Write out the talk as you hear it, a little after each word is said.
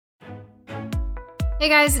Hey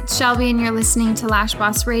guys, it's Shelby and you're listening to Lash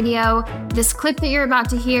Boss Radio. This clip that you're about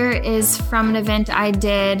to hear is from an event I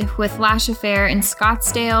did with Lash Affair in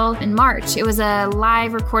Scottsdale in March. It was a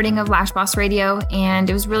live recording of Lash Boss Radio and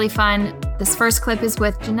it was really fun. This first clip is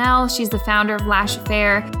with Janelle. She's the founder of Lash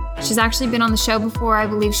Affair. She's actually been on the show before. I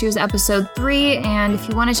believe she was episode 3. And if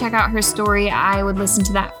you want to check out her story, I would listen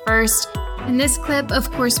to that first. In this clip, of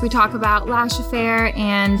course, we talk about Lash Affair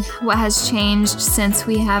and what has changed since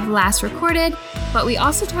we have last recorded, but we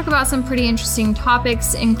also talk about some pretty interesting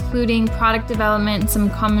topics, including product development and some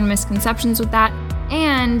common misconceptions with that,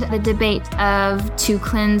 and the debate of to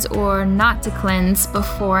cleanse or not to cleanse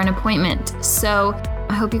before an appointment. So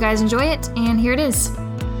I hope you guys enjoy it, and here it is.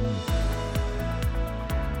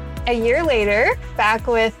 A year later, back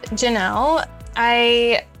with Janelle,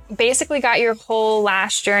 I basically got your whole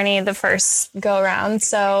lash journey the first go around.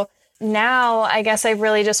 So now I guess I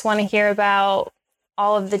really just want to hear about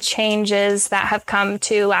all of the changes that have come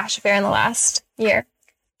to Lash Affair in the last year.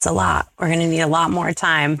 It's a lot. We're going to need a lot more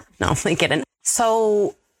time. No, I'm kidding.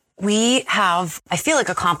 So we have, I feel like,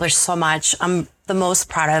 accomplished so much. I'm the most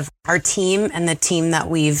proud of our team and the team that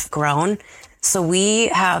we've grown. So we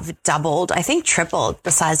have doubled, I think tripled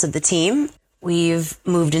the size of the team. We've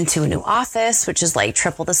moved into a new office, which is like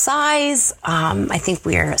triple the size. I think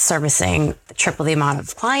we're servicing triple the amount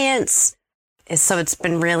of clients. So it's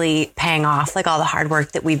been really paying off, like all the hard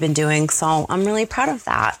work that we've been doing. So I'm really proud of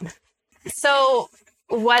that. So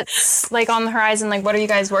what's like on the horizon? Like, what are you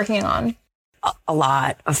guys working on? A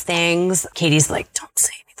lot of things. Katie's like, don't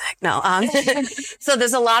say anything. No. So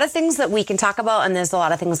there's a lot of things that we can talk about and there's a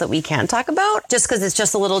lot of things that we can't talk about just because it's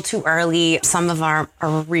just a little too early. Some of our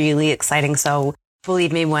are really exciting. So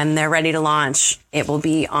believe me, when they're ready to launch, it will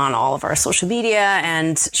be on all of our social media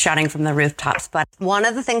and shouting from the rooftops. But one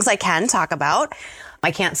of the things I can talk about, I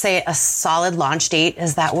can't say a solid launch date,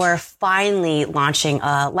 is that we're finally launching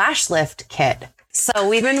a lash lift kit. So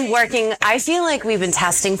we've been working, I feel like we've been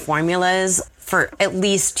testing formulas for at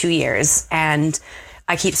least 2 years. And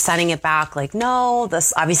I keep setting it back like, no,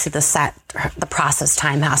 this obviously the process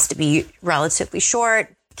time has to be relatively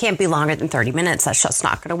short. Can't be longer than 30 minutes. That's just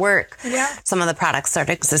not going to work. Yeah. Some of the products that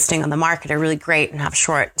are existing on the market are really great and have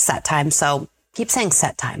short set time. So keep saying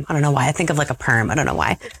set time. I don't know why. I think of like a perm. I don't know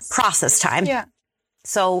why. Process time. Yeah.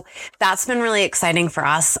 So that's been really exciting for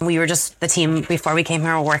us. We were just the team before we came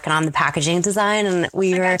here were working on the packaging design and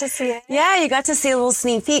we were, got to see it. Yeah, you got to see a little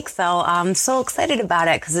sneak peek. So I'm so excited about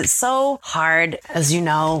it because it's so hard, as you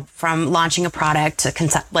know, from launching a product to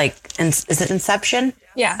is it inception?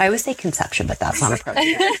 Yeah. I always say conception, but that's not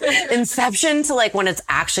appropriate. Inception to like when it's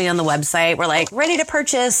actually on the website, we're like ready to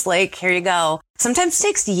purchase, like, here you go. Sometimes it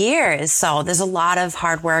takes years. So there's a lot of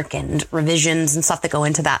hard work and revisions and stuff that go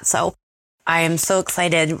into that. So I am so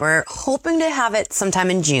excited. We're hoping to have it sometime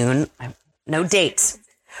in June. No dates,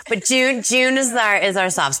 but June is our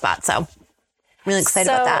soft spot. So really excited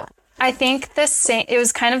about that. I think it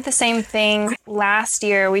was kind of the same thing last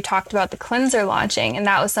year. We talked about the cleanser launching, and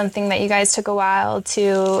that was something that you guys took a while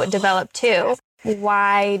to develop too.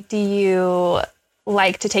 Why do you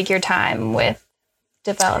like to take your time with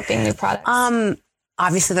developing new products?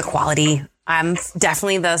 Obviously the quality. I'm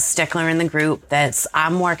definitely the stickler in the group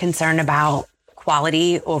I'm more concerned about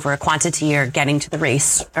quality over quantity or getting to the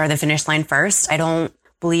race or the finish line first. I don't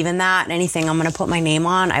believe in that. Anything I'm going to put my name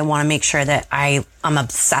on, I want to make sure that I'm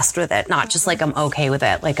obsessed with it, not just like I'm okay with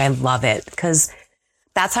it. Like I love it because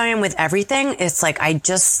that's how I am with everything. It's like, I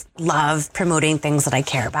just love promoting things that I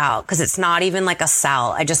care about because it's not even like a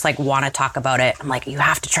sell. I just like want to talk about it. I'm like, you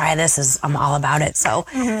have to try this. I'm all about it. So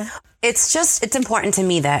it's important to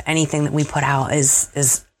me that anything that we put out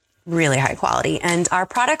is really high quality. And our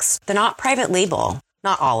products, they're not private label.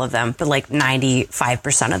 Not all of them, but like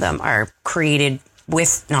 95% of them are created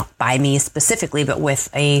not by me specifically, but with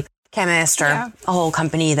a chemist or a whole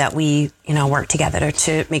company that we, work together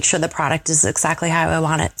to make sure the product is exactly how I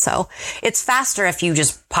want it. So it's faster if you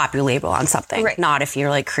just pop your label on something, not if you're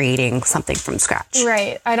like creating something from scratch.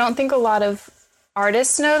 Right. I don't think a lot of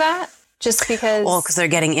artists know that just because. Well, because they're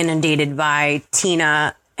getting inundated by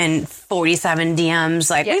Tina and 47 DMs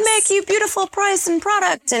like, we make you beautiful price and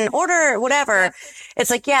product and order whatever. Yeah. It's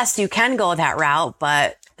like, yes, you can go that route,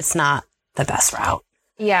 but it's not the best route.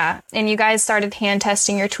 Yeah. And you guys started hand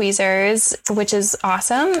testing your tweezers, which is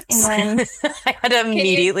awesome. And then I had to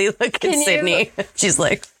immediately look at Sydney. She's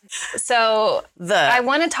like, so I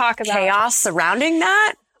want to talk about chaos surrounding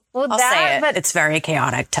that. Well, I'll say it. But it's very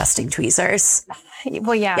chaotic testing tweezers.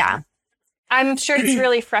 Well, yeah. Yeah. I'm sure it's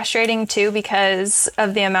really frustrating too because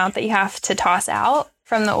of the amount that you have to toss out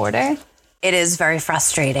from the order. it is very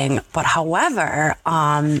frustrating. But however,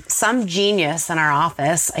 some genius in our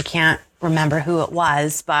office, I can't remember who it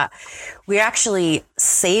was, but we're actually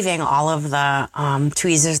saving all of the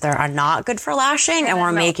tweezers that are not good for lashing, and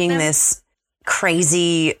we're making this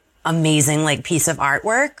crazy, amazing like piece of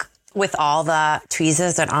artwork with all the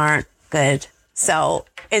tweezers that aren't good. So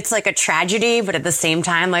it's like a tragedy, but at the same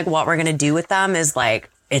time, like what we're gonna do with them is like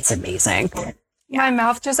it's amazing. My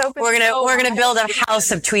mouth just opened. We're gonna build a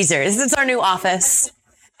house of tweezers. It's our new office.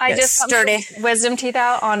 I just sturdy got my wisdom teeth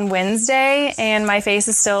out on Wednesday, and my face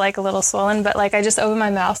is still like a little swollen, but like I just opened my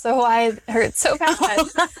mouth so wide, it hurts so bad.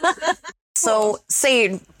 So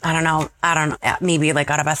say, I don't know, maybe like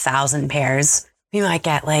out of 1,000 pairs, we might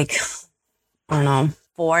get like, I don't know,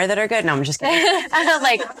 4 that are good. No, I'm just kidding.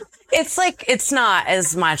 It's not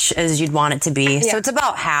as much as you'd want it to be. So it's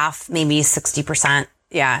about half, maybe 60%.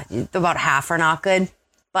 Yeah. About half are not good.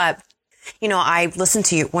 But, you know, I listened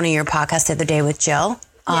to one of your podcasts the other day with Jill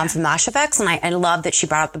from Lash Effects. And I love that she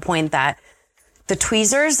brought up the point that the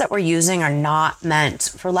tweezers that we're using are not meant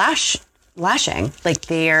for lashing. Like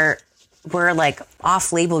we're like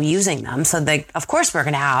off label using them. So of course we're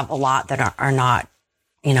going to have a lot that are not,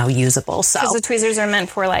 you know, usable. So because the tweezers are meant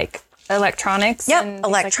for like electronics. Yep.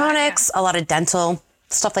 Electronics, a lot of dental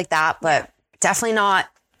stuff like that, but definitely not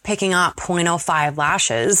picking up 0.05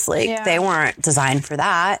 lashes. Like they weren't designed for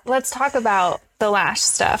that. Let's talk about the lash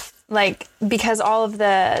stuff. Like, because all of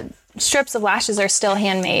the strips of lashes are still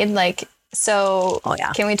handmade. Like, so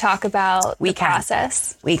can we talk about the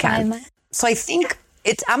process? We can. So I think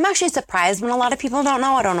I'm actually surprised when a lot of people don't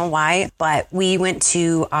know. I don't know why, but we went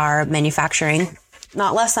to our manufacturing,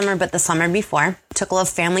 not last summer, but the summer before, took a little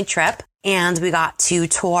family trip, and we got to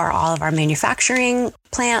tour all of our manufacturing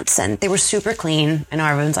plants, and they were super clean. And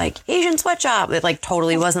everyone's like, Asian sweatshop. It like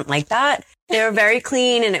totally wasn't like that. They were very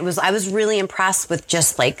clean, and I was really impressed with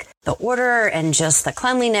just like the order and just the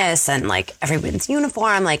cleanliness and like everyone's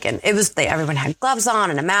uniform. Like, and everyone had gloves on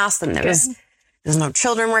and a mask, and there's no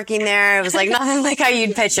children working there. It was like nothing like how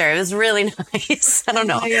you'd picture. It was really nice. I don't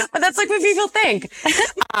know, but that's like what people think.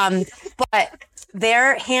 But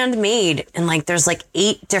they're handmade, and like there's like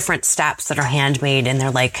 8 different steps that are handmade, and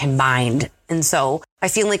they're like combined. And so I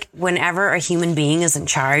feel like whenever a human being is in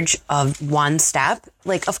charge of one step,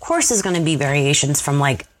 like of course there's going to be variations from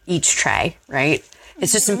like each tray, right?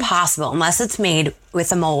 It's just impossible unless it's made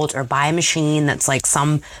with a mold or by a machine that's like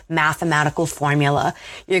some mathematical formula.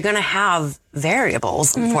 You're going to have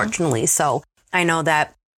variables, unfortunately. So I know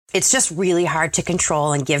that it's just really hard to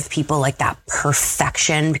control and give people like that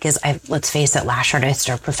perfection, because let's face it, lash artists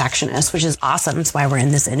are perfectionists, which is awesome. That's why we're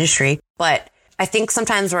in this industry. But I think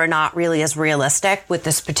sometimes we're not really as realistic with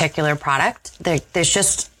this particular product. There's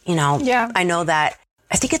just, you know, I know that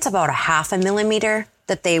I think it's about 0.5 millimeter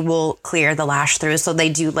that they will clear the lash through. So they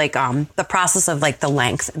do like the process of like the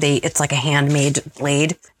length. It's like a handmade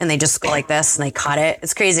blade, and they just go like this and they cut it.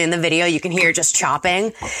 It's crazy. In the video, you can hear just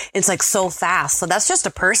chopping. It's like so fast. So that's just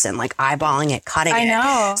a person like eyeballing it, cutting it. I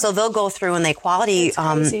know. So they'll go through and they quality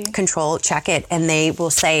control check it, and they will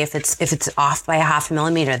say if it's off by 0.5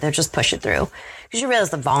 millimeter, they'll just push it through. Because you realize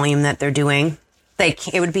the volume that they're doing,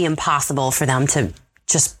 it would be impossible for them to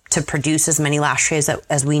produce as many lash trays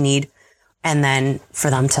as we need. And then for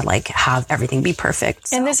them to like have everything be perfect.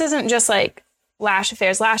 So. And this isn't just like Lash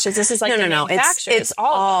Affairs lashes. This is like no. It's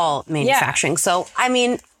all manufacturing. So I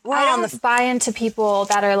mean, I don't buy into people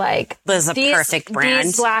that are like, this is a perfect brand.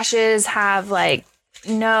 These lashes have like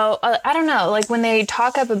no, I don't know. Like when they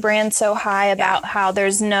talk up a brand so high about how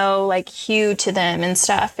there's no like hue to them and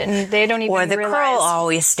stuff, and they don't even or the realize. curl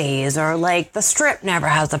always stays, or like the strip never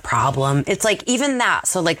has a problem. It's like even that.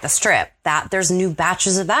 So like the strip, that there's new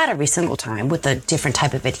batches of that every single time with a different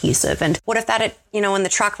type of adhesive. And what if that, in the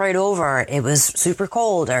truck right over, it was super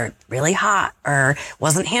cold or really hot or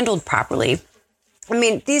wasn't handled properly? I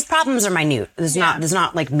mean, these problems are minute. There's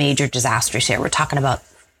not like major disasters here. We're talking about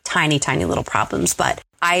tiny, tiny little problems. But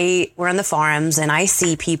we're in the forums and I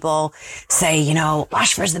see people say,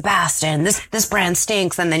 Lashver's the best and this brand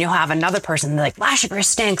stinks. And then you'll have another person like Lashver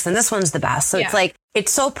stinks and this one's the best. So it's like,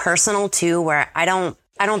 it's so personal too, where I don't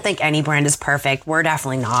think any brand is perfect. We're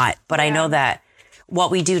definitely not. But I know that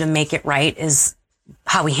what we do to make it right is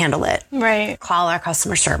how we handle it. Right. Call our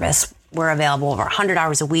customer service. We're available over 100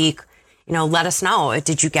 hours a week. Let us know.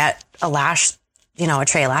 Did you get a lash, a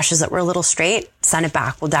tray of lashes that were a little straight? Send it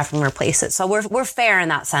back. We'll definitely replace it. So we're fair in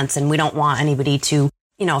that sense. And we don't want anybody to,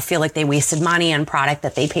 feel like they wasted money on product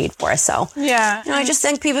that they paid for. So, I just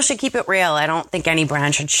think people should keep it real. I don't think any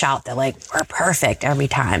brand should shout that like, we're perfect every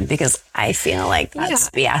time, because I feel like that's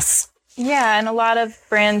BS. Yeah, and a lot of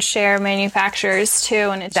brands share manufacturers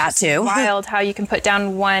too, and it's That just too. wild how you can put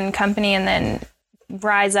down one company and then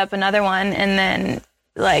rise up another one, and then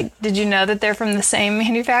like, did you know that they're from the same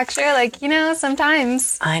manufacturer? Like, you know,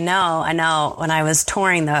 sometimes. I know. When I was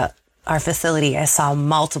touring our facility, I saw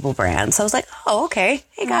multiple brands. I was like, oh, okay.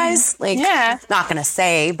 Hey guys, like, Yeah. not going to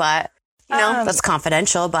say, but you know, that's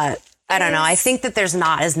confidential, but I don't know. I think that there's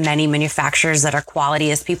not as many manufacturers that are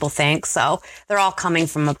quality as people think. So they're all coming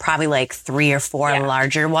from probably like 3 or 4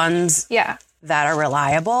 larger ones Yeah. that are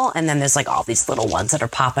reliable. And then there's like all these little ones that are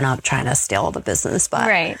popping up trying to steal the business. But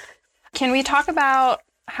Right. Can we talk about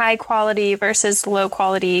high quality versus low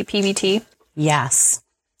quality PBT? yes,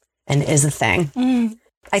 and is a thing.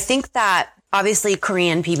 I think that obviously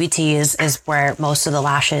Korean PBT is where most of the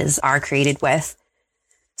lashes are created with.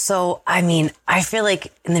 So, I mean, I feel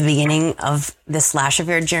like in the beginning of this Lash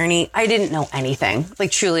Affair journey, I didn't know anything. Like,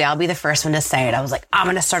 truly, I'll be the first one to say it. I was like, I'm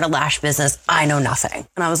going to start a lash business. I know nothing.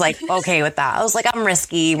 And I was like, okay with that. I was like, I'm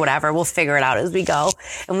risky, whatever. We'll figure it out as we go.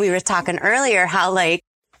 And we were talking earlier how like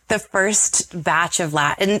the first batch of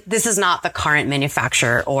and this is not the current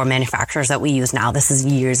manufacturer or manufacturers that we use now. This is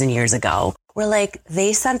years and years ago. We're like,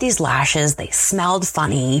 they sent these lashes. They smelled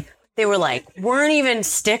funny. They were like, weren't even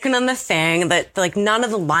sticking on the thing, that like none of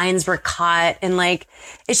the lines were cut. And like,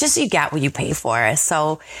 it's just, you get what you pay for.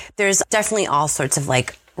 So there's definitely all sorts of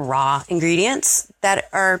like raw ingredients that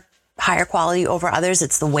are higher quality over others.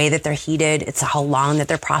 It's the way that they're heated. It's how long that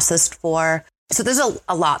they're processed for. So there's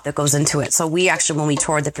a lot that goes into it. So we actually, when we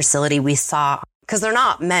toured the facility, we saw, because they're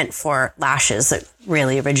not meant for lashes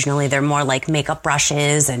really originally. They're more like makeup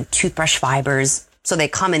brushes and toothbrush fibers. So they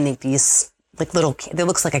come in these like little, it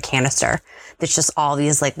looks like a canister. It's just all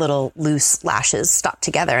these like little loose lashes stuck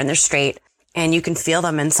together, and they're straight, and you can feel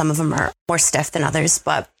them, and some of them are more stiff than others,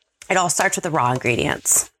 but it all starts with the raw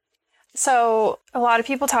ingredients. So a lot of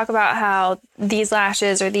people talk about how these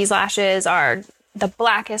lashes are the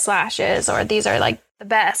blackest lashes, or these are like the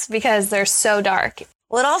best because they're so dark.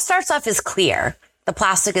 Well, it all starts off as clear. The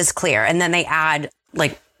plastic is clear, and then they add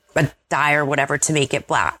like a dye or whatever to make it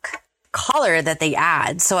black. Color that they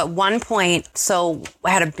add. So at one point, I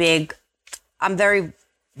had I'm very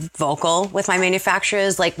vocal with my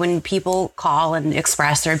manufacturers. Like when people call and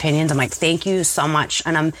express their opinions, I'm like, thank you so much.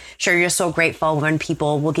 And I'm sure you're so grateful when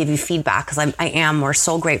people will give you feedback, because we're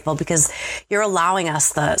so grateful because you're allowing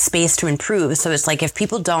us the space to improve. So it's like, if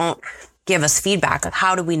people don't give us feedback, like,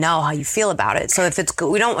 how do we know how you feel about it? So if it's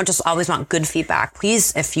good, we don't just always want good feedback.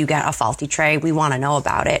 Please, if you get a faulty tray, we want to know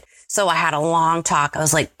about it. So I had a long talk. I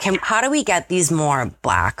was like, how do we get these more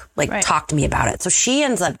black? Like, right. Talk to me about it. So she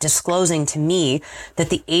ends up disclosing to me that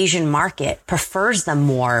the Asian market prefers them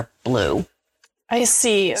more blue. I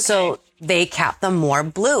see. Okay. So they kept them more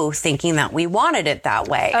blue, thinking that we wanted it that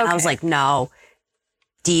way. Okay. And I was like, no,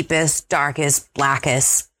 deepest, darkest,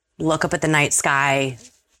 blackest, look up at the night sky.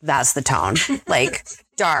 That's the tone, like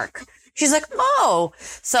dark. She's like, oh,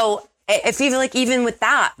 so if even with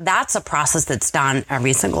that, that's a process that's done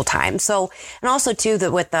every single time. So, and also too,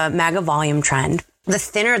 that with the mega volume trend, the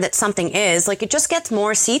thinner that something is, like, it just gets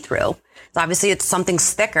more see-through. So obviously it's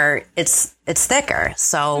something's thicker, it's thicker.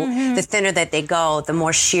 So the thinner that they go, the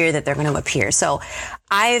more sheer that they're going to appear. So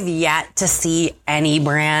I've yet to see any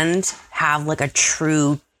brand have like a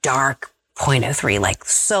true dark 0.03, like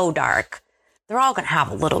so dark. They're all going to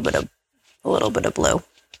have a little bit of blue.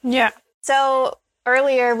 Yeah. So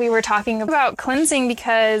earlier we were talking about cleansing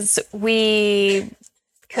because we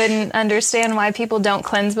couldn't understand why people don't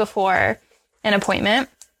cleanse before an appointment.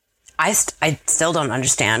 I still don't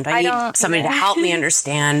understand. I need somebody to help me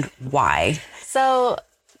understand why. So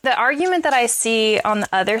the argument that I see on the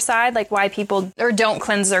other side, like why people don't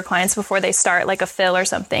cleanse their clients before they start like a fill or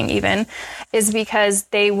something even, is because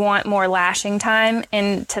they want more lashing time.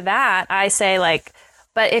 And to that, I say like,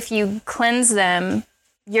 but if you cleanse them,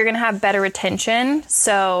 you're going to have better retention.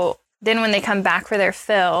 So then when they come back for their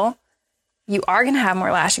fill, you are going to have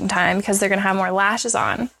more lashing time because they're going to have more lashes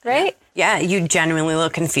on, right? Yeah, you genuinely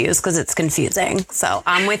look confused because it's confusing. So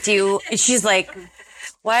I'm with you. She's like,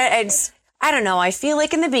 what? I don't know. I feel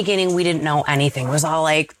like in the beginning, we didn't know anything. It was all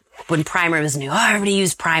like when primer was new, everybody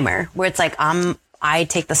used primer, where it's like, I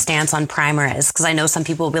take the stance on primer because I know some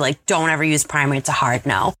people will be like, don't ever use primer. It's a hard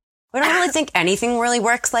no. I don't really think anything really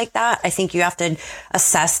works like that. I think you have to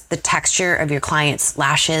assess the texture of your client's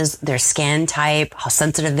lashes, their skin type, how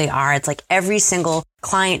sensitive they are. It's like every single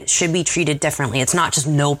client should be treated differently. It's not just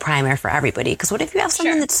no primer for everybody. Because what if you have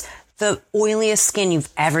someone that's the oiliest skin you've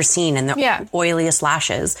ever seen and the oiliest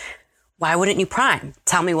lashes? Why wouldn't you prime?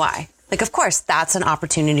 Tell me why. Like, of course, that's an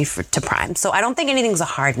opportunity to prime. So I don't think anything's a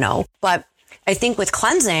hard no, but I think with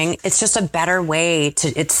cleansing, it's just a better way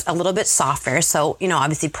it's a little bit softer. So,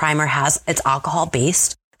 obviously primer it's alcohol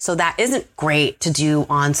based. So that isn't great to do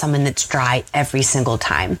on someone that's dry every single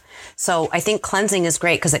time. So I think cleansing is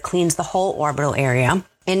great because it cleans the whole orbital area,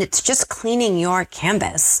 and it's just cleaning your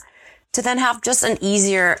canvas to then have just an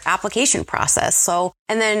easier application process. So,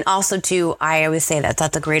 and then also too, I always say that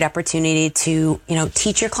that's a great opportunity to,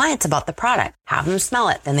 teach your clients about the product, have them smell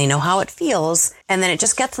it, then they know how it feels. And then it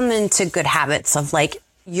just gets them into good habits of like,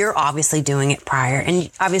 you're obviously doing it prior. And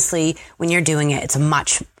obviously when you're doing it, it's a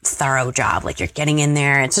much thorough job. Like you're getting in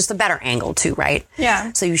there. It's just a better angle too, right?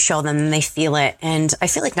 Yeah. So you show them and they feel it. And I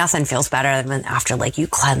feel like nothing feels better than after like you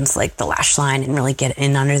cleanse like the lash line and really get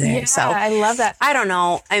in under there. Yeah, so I love that. I don't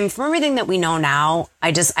know. From everything that we know now,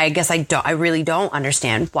 I really don't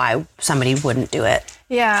understand why somebody wouldn't do it.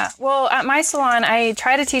 Yeah. Well, at my salon, I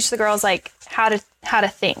try to teach the girls like how to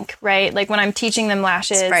think, right? Like when I'm teaching them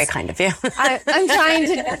lashes. It's very kind of you. I'm trying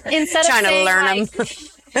to, instead of saying, to learn like,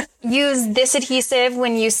 them. Use this adhesive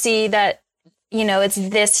when you see that, it's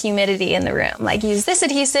this humidity in the room. Like use this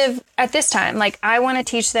adhesive at this time. Like I want to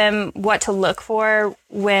teach them what to look for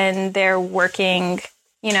when they're working,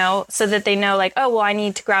 so that they know like, oh, well, I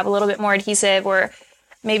need to grab a little bit more adhesive, or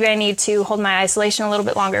maybe I need to hold my isolation a little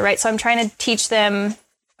bit longer, right? So I'm trying to teach them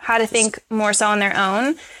how to think more so on their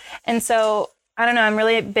own. And so, I don't know, I'm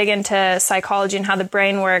really big into psychology and how the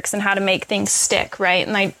brain works and how to make things stick, right?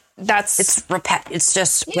 And it's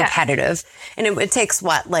just repetitive. And it takes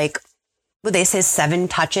what they say 7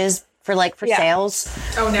 touches for sales?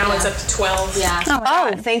 Oh, now it's up to 12. Yeah.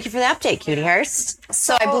 Oh, thank you for the update, Cutie Hurst.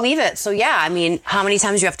 So I believe it. So yeah, I mean, how many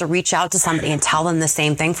times you have to reach out to somebody and tell them the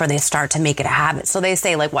same thing before they start to make it a habit? So they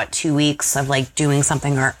say 2 weeks of doing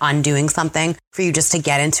something or undoing something for you just to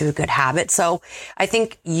get into a good habit. So I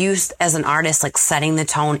think you as an artist, setting the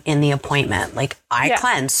tone in the appointment, I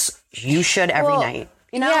cleanse, you should every night.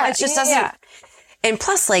 It just doesn't. And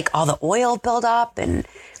plus all the oil buildup and,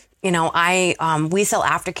 we sell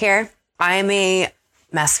aftercare. I'm a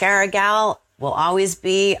mascara gal, will always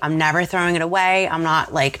be. I'm never throwing it away. I'm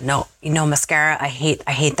not no, mascara. I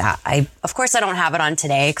hate that. Of course I don't have it on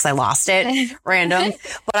today because I lost it random,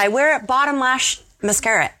 but I wear bottom lash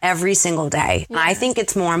mascara every single day. Yeah. I think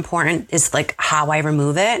it's more important is how I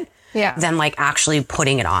remove it. Yeah. Than actually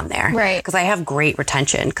putting it on there. Right. Because I have great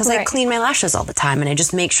retention because I clean my lashes all the time and I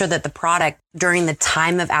just make sure that the product during the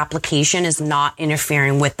time of application is not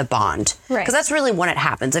interfering with the bond. Right. Because that's really when it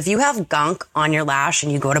happens. If you have gunk on your lash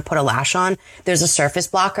and you go to put a lash on, there's a surface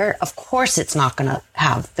blocker. Of course, it's not going to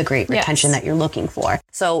have the great retention that you're looking for.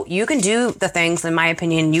 So you can do the things, in my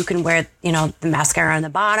opinion, you can wear, the mascara on the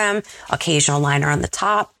bottom, occasional liner on the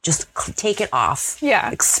top, just take it off. Yeah.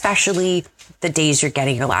 Especially the days you're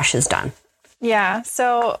getting your lashes done. Yeah.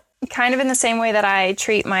 So kind of in the same way that I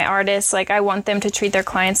treat my artists, I want them to treat their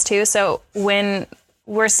clients too. So when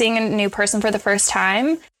we're seeing a new person for the first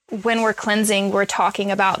time, when we're cleansing, we're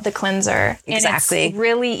talking about the cleanser. Exactly. And it's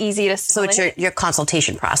really easy to So it's your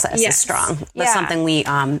consultation process is strong. That's something we,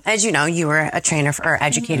 as you know, you were a trainer or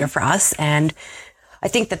educator for us. And I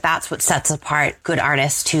think that's what sets apart good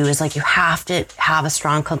artists too, is you have to have a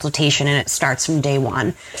strong consultation and it starts from day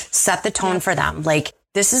one. Set the tone for them.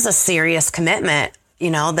 This is a serious commitment.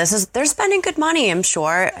 They're spending good money, I'm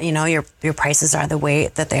sure. Your prices are the way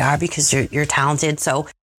that they are because you're talented. So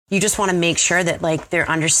you just want to make sure that they're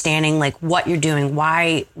understanding what you're doing.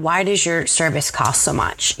 Why does your service cost so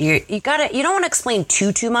much? You don't want to explain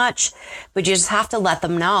too much, but you just have to let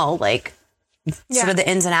them know sort of the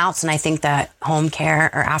ins and outs. And I think that home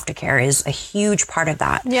care or aftercare is a huge part of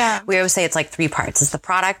that. Yeah. We always say it's 3 parts. It's the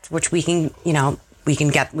product, which we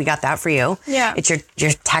got that for you. Yeah. It's your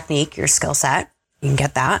technique, your skill set. You can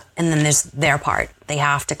get that. And then there's their part. They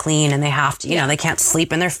have to clean and they have to, they can't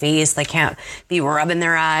sleep in their face. They can't be rubbing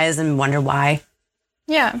their eyes and wonder why.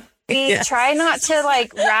 Yeah. We try not to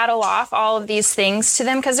rattle off all of these things to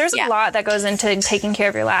them because there's a lot that goes into taking care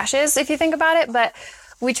of your lashes if you think about it. But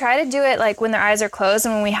we try to do it when their eyes are closed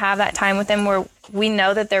and when we have that time with them where we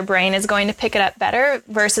know that their brain is going to pick it up better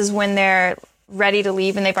versus when they're ready to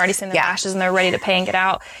leave and they've already seen their lashes and they're ready to pay and get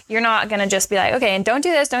out. You're not going to just be okay, and don't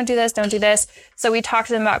do this, don't do this, don't do this. So we talk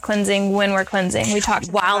to them about cleansing when we're cleansing. We talk to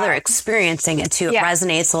them while they're experiencing it too. It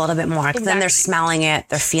resonates a little bit more because then they're smelling it,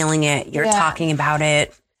 they're feeling it, you're talking about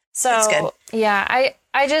it. So it's good. Yeah,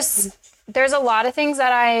 I just, there's a lot of things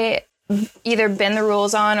that I either bend the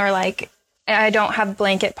rules on or I don't have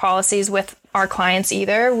blanket policies with our clients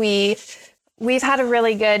either. We've had a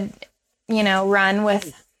really good, run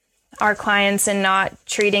with our clients and not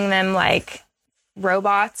treating them like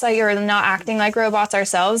robots, or not acting like robots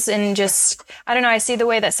ourselves. And just, I don't know, I see the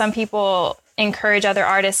way that some people encourage other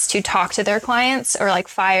artists to talk to their clients or like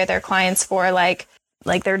fire their clients for like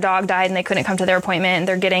their dog died and they couldn't come to their appointment and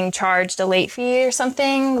they're getting charged a late fee or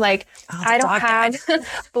something. Like I don't have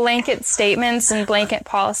blanket statements and blanket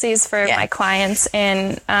policies for my clients.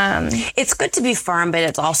 And it's good to be firm, but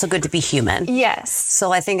it's also good to be human. Yes.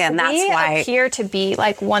 So I think, and that's why we appear to be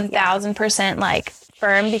like 1000% like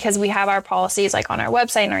firm because we have our policies like on our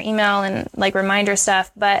website and our email and like reminder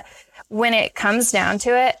stuff. But when it comes down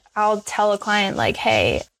to it, I'll tell a client like,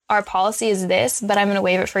 hey, our policy is this, but I'm going to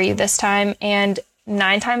waive it for you this time. And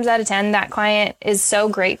 9 times out of 10, that client is so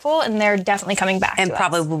grateful and they're definitely coming back and to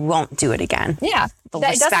probably us. Won't do it again. Yeah. They'll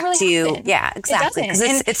respect really you. Happen. Yeah, exactly. Because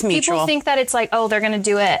it's mutual. People think that it's like, oh, they're going to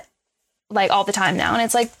do it like all the time now. And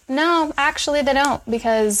it's like, no, actually they don't,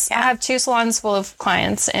 because I have 2 salons full of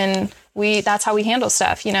clients and that's how we handle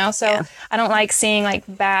stuff, you know? So I don't like seeing like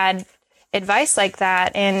bad advice like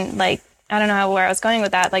that. And like, I don't know where I was going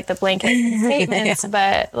with that, like the blanket statements,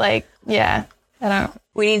 but like, I don't.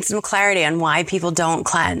 We need some clarity on why people don't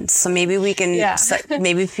cleanse. So maybe we can,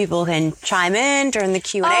 maybe people can chime in during the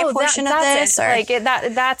Q&A portion of this. Or like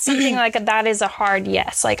that's something like that is a hard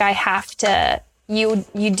yes. Like I have to, you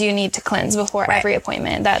do need to cleanse before every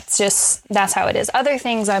appointment. That's how it is. Other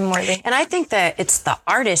things I'm more than. And I think that it's the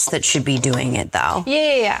artist that should be doing it though.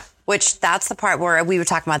 Yeah. Which that's the part where we were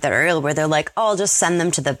talking about that earlier, where they're like, "Oh, I'll just send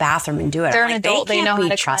them to the bathroom and do it." They're an adult; they know how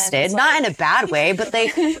to trusted. cleanse. Not in a bad way, but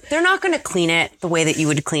they're not going to clean it the way that you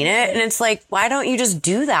would clean it. And it's like, why don't you just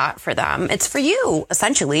do that for them? It's for you,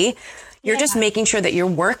 essentially. You're just making sure that your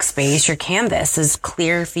workspace, your canvas, is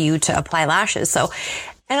clear for you to apply lashes. So,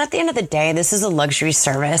 and at the end of the day, this is a luxury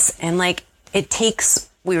service, and like it takes.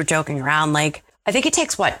 We were joking around, like. I think it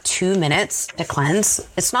takes, 2 minutes to cleanse?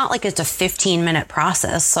 It's not like it's a 15-minute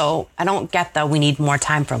process. So I don't get that we need more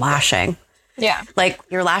time for lashing. Yeah. Like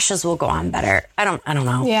your lashes will go on better. I don't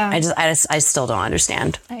know. Yeah. I still don't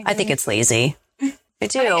understand. I think it's lazy. I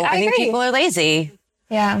do. I think agree. people are lazy.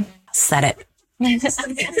 Yeah. Said it.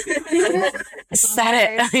 Said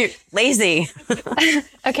it. You're lazy.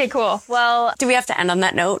 Okay, cool. Well, do we have to end on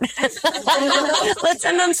that note? Let's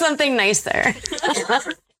end on something nicer.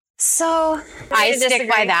 So I stick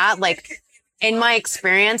by that. Like in my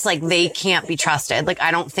experience, like they can't be trusted. Like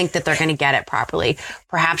I don't think that they're going to get it properly.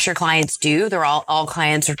 Perhaps your clients do. They're all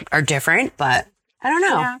clients are different, but I don't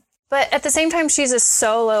know. Yeah. But at the same time, she's a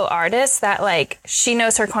solo artist that like she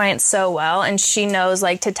knows her clients so well and she knows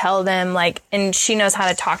like to tell them like, and she knows how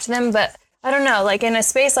to talk to them. But I don't know, like in a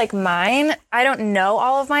space like mine, I don't know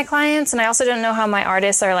all of my clients. And I also don't know how my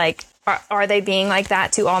artists are like, are they being like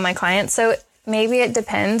that to all my clients? So maybe it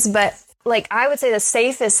depends, but like I would say the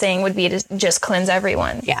safest thing would be to just cleanse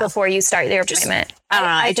everyone before you start their appointment. I don't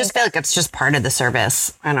know. I just feel like it's just part of the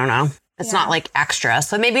service. I don't know. It's not like extra.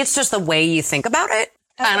 So maybe it's just the way you think about it.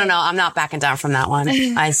 Okay. I don't know. I'm not backing down from that one.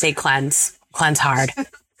 I say cleanse hard.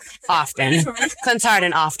 Often. Cleanse hard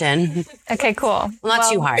and often. Okay, cool. Well,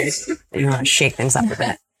 not too hard. You want to shake things up a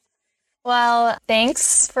bit. Well,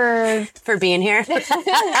 thanks for being here.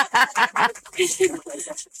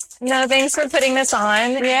 No, thanks for putting this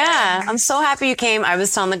on. Yeah, I'm so happy you came. I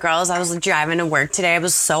was telling the girls, I was driving to work today. I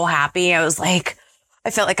was so happy. I was like,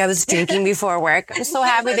 I felt like I was drinking before work. I'm so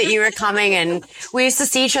happy that you were coming, and we used to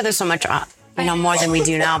see each other so much, more than we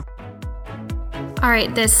do now. All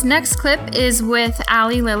right, this next clip is with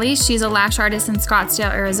Allie Lilly. She's a lash artist in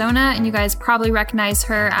Scottsdale, Arizona, and you guys probably recognize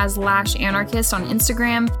her as Lash Anarchist on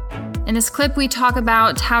Instagram. In this clip, we talk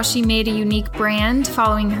about how she made a unique brand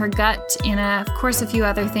following her gut and, of course, a few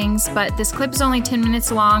other things, but this clip is only 10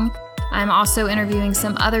 minutes long. I'm also interviewing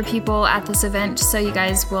some other people at this event, so you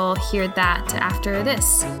guys will hear that after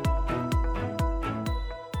this.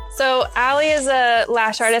 So Allie is a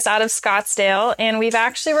lash artist out of Scottsdale, and we've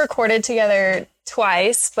actually recorded together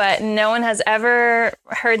twice, but no one has ever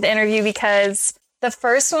heard the interview because the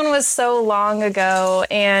first one was so long ago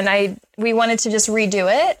and we wanted to just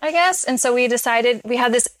redo it, I guess. And so we decided, we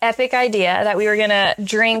had this epic idea that we were going to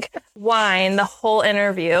drink wine the whole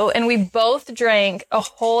interview. And we both drank a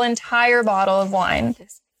whole entire bottle of wine.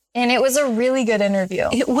 And it was a really good interview.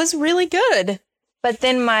 It was really good. But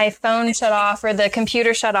then my phone shut off, or the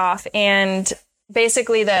computer shut off, and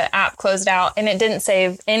basically the app closed out and it didn't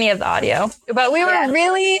save any of the audio. But we were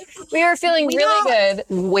feeling really good.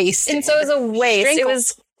 Wasted. And so it was a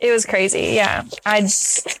waste. It was crazy. Yeah. I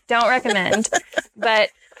just don't recommend. But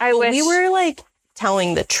I wish we were like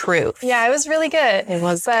telling the truth. Yeah, it was really good. It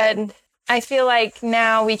was. But I feel like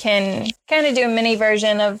now we can kind of do a mini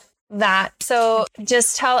version of that. So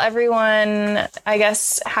just tell everyone, I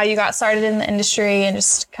guess, how you got started in the industry and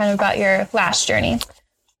just kind of about your lash journey.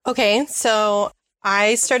 Okay, so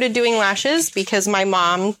I started doing lashes because my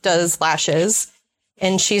mom does lashes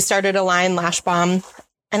and she started a line, Lash Bomb.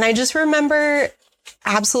 And I just remember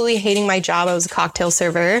absolutely hating my job. I was a cocktail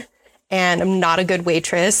server and I'm not a good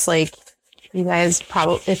waitress. Like you guys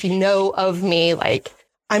probably, if you know of me, like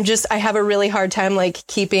I have a really hard time like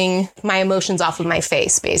keeping my emotions off of my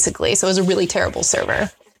face, basically. So I was a really terrible server.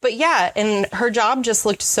 But yeah, and her job just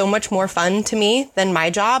looked so much more fun to me than my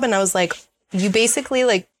job. And I was like, you basically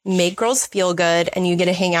like make girls feel good and you get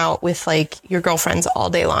to hang out with like your girlfriends all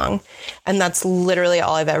day long. And that's literally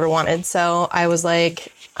all I've ever wanted. So I was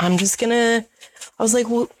like, well, I'm just going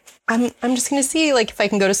to see like if I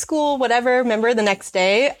can go to school, whatever. Remember the next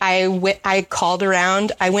day I called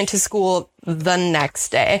around. I went to school the next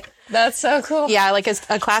day. That's so cool. Yeah. Like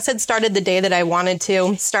a class had started the day that I wanted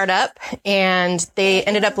to start up and they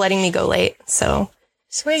ended up letting me go late. So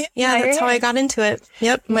sweet. Yeah, that's how I got into it.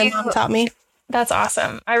 Yep. My mom taught me. That's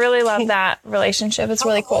awesome. I really love that relationship. It's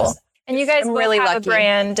really cool. And you guys both really have lucky. a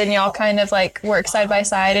brand and y'all kind of like work side by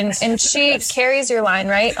side. And she carries your line,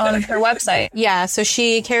 right, on her website. Yeah, so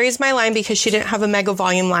she carries my line because she didn't have a mega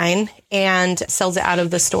volume line and sells it out of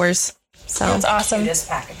the stores. So that's awesome. This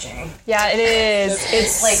packaging. Yeah, it is.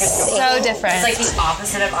 It's like so different. It's like the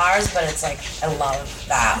opposite of ours, but it's like, I love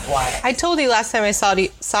that. Why? I told you last time I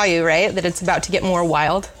saw you, right, that it's about to get more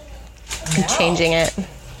wild. I'm changing it.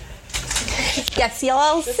 Guess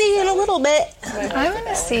y'all see in a little bit. I want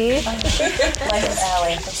to see. Life with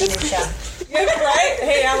Allie. That's a new show. Yeah, right?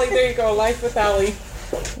 Hey, Allie, there you go. Life with Allie.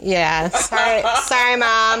 Yeah. Sorry,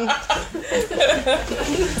 Mom.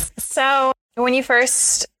 So when you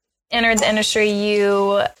first entered the industry,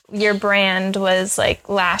 your brand was like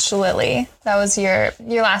Lash Lily. That was your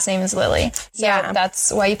last name is Lily. So Yeah.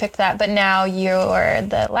 that's why you picked that. But now you're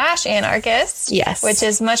the Lash Anarchist. Yes. Which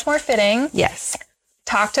is much more fitting. Yes.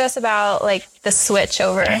 Talk to us about like the switch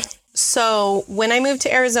over. So when I moved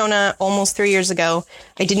to Arizona almost 3 years ago,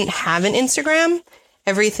 I didn't have an Instagram.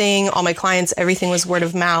 All my clients, everything was word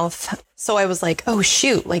of mouth. So I was like, oh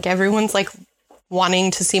shoot, like everyone's like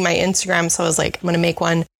wanting to see my Instagram. So I was like, I'm going to make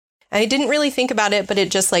one. I didn't really think about it, but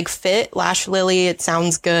it just like fit. Lash Lily. It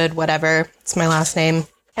sounds good. Whatever. It's my last name.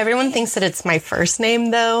 Everyone thinks that it's my first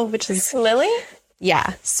name though, which is Lily?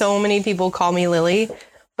 Yeah. So many people call me Lily,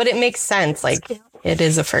 but it makes sense. Like it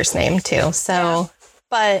is a first name too. So,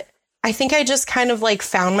 But I think I just kind of like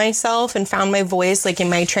found myself and found my voice like in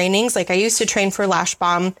my trainings. Like I used to train for Lash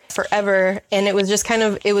Bomb forever and it was just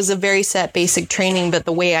it was a very set basic training, but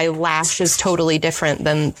the way I lash is totally different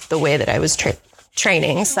than the way that I was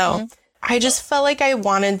training. So I just felt like I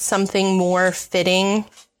wanted something more fitting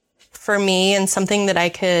for me and something that I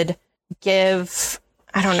could give,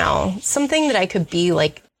 I don't know, something that I could be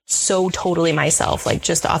like so totally myself, like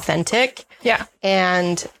just authentic. Yeah.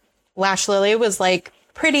 And Lash Lily was like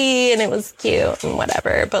pretty and it was cute and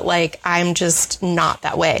whatever, but like I'm just not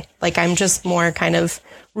that way. Like I'm just more kind of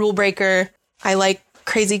rule breaker. I like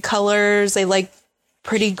crazy colors. I like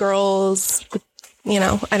pretty girls,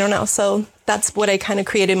 I don't know. So that's what I kind of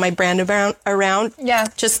created my brand around. Yeah.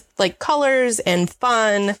 Just like colors and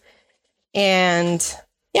fun. And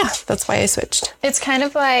yeah, that's why I switched. It's kind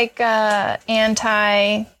of like I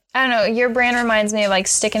don't know, your brand reminds me of like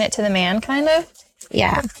sticking it to the man kind of.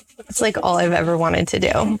 Yeah. It's like all I've ever wanted to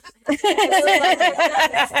do.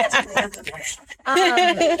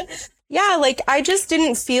 Yeah, like I just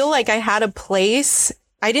didn't feel like I had a place.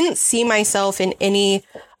 I didn't see myself in any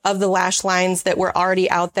of the lash lines that were already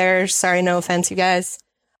out there. Sorry, no offense, you guys.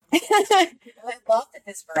 I love that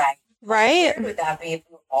this variety. Right? Would that be if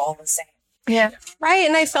we were all the same? Yeah. Right.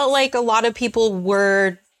 And I felt like a lot of people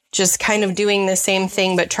were just kind of doing the same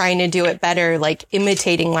thing, but trying to do it better, like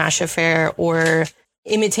imitating Lash Affair or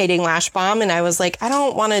imitating Lash Bomb. And I was like, I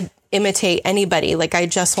don't want to imitate anybody. Like, I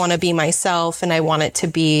just want to be myself and I want it to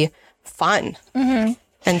be fun. Mm-hmm.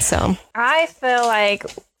 And so I feel like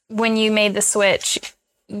when you made the switch,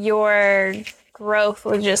 your growth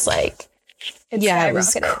was just like, it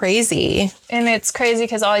was crazy. And it's crazy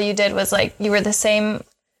because all you did was like, you were the same.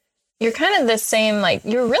 You're kind of the same, like,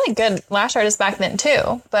 you were really good lash artist back then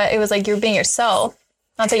too, but it was like you were being yourself.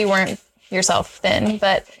 Not that you weren't yourself then,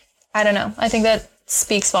 but I don't know. I think that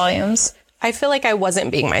speaks volumes. I feel like I wasn't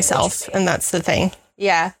being myself, and that's the thing.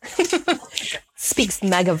 Yeah. Speaks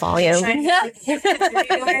mega volume. Perfect.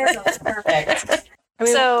 I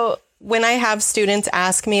mean, So when I have students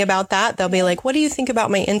ask me about that, they'll be like, what do you think about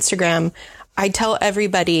my Instagram? I tell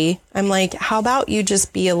everybody, I'm like, how about you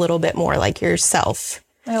just be a little bit more like yourself?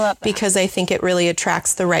 I love that. Because I think it really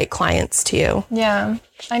attracts the right clients to you. Yeah.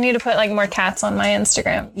 I need to put like more cats on my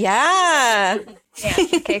Instagram. Yeah. Yeah.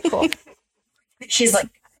 Okay, cool. She's like,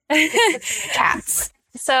 Cats.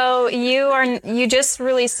 So you just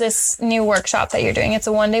released this new workshop that you're doing. It's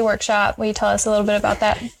a 1-day workshop. Will you tell us a little bit about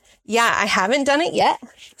that? Yeah, I haven't done it yet,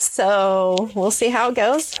 so we'll see how it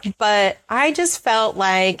goes. But I just felt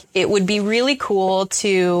like it would be really cool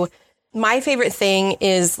my favorite thing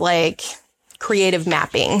is like creative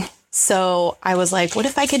mapping. So I was like, what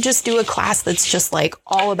if I could just do a class that's just like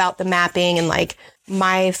all about the mapping and like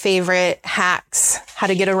my favorite hacks, how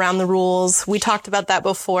to get around the rules. We talked about that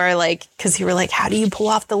before, like, cause you were like, how do you pull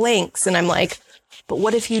off the links? And I'm like, but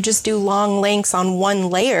what if you just do long links on one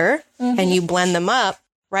layer and you blend them up?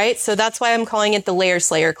 Right. So that's why I'm calling it the Layer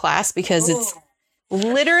Slayer class, because it's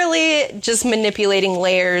literally just manipulating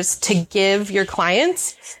layers to give your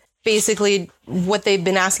clients basically what they've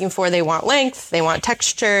been asking for. They want length, they want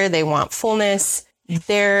texture, they want fullness.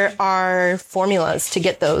 There are formulas to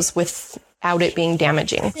get those without it being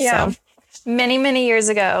damaging. Yeah. So. Many, many years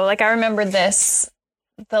ago, like I remember this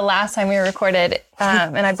the last time we recorded,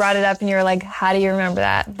 and I brought it up and you were like, how do you remember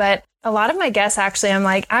that? But a lot of my guests, actually, I'm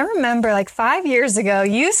like, I remember like 5 years ago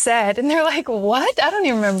you said, and they're like, what? I don't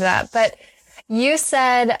even remember that. But you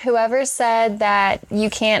said, whoever said that you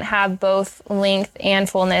can't have both length and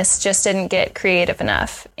fullness just didn't get creative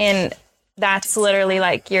enough. And that's literally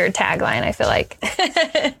like your tagline, I feel like.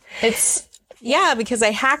 Yeah, because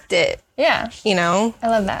I hacked it. Yeah. You know? I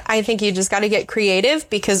love that. I think you just got to get creative,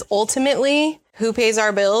 because ultimately, who pays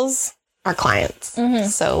our bills? Our clients.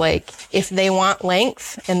 So like if they want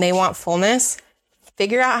length and they want fullness,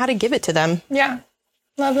 figure out how to give it to them. Yeah.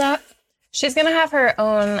 Love that. She's going to have her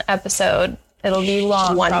own episode. It'll be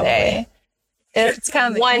long. One probably. day. It's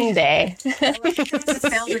coming. One day.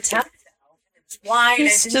 Why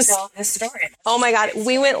It's didn't just- tell this story? Oh my God.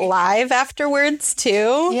 We went live afterwards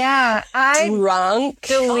too. Yeah. I Drunk.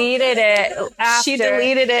 deleted it after. She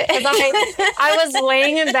deleted it. I was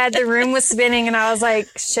laying in bed, the room was spinning, and I was like,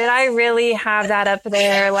 should I really have that up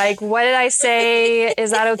there? Like, what did I say?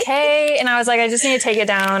 Is that okay? And I was like, I just need to take it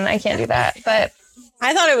down. I can't do that. But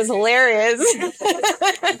I thought it was hilarious.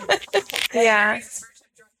 yeah.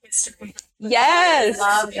 Yes.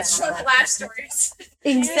 Love Flash stories.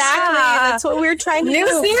 Exactly. Yeah. That's what we were trying to New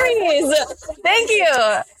do. series. Thank you.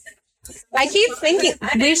 I keep thinking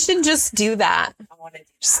we should just do that.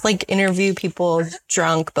 Just like interview people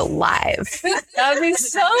drunk but live. That would be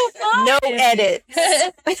so fun. No edit.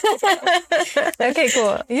 Okay,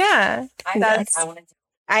 cool. Yeah.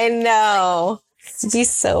 I know. It'd be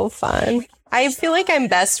so fun. I feel like I'm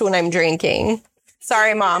best when I'm drinking.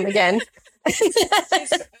 Sorry, Mom, again.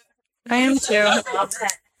 I am too.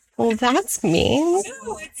 Well, that's mean.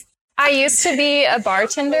 I used to be a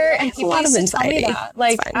bartender, and people lot of used to tell me anxiety. that.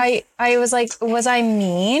 Like, It's fine. I was like, was I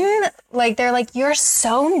mean? Like, they're like, you're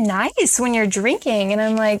so nice when you're drinking. And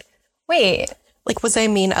I'm like, wait. Like, was I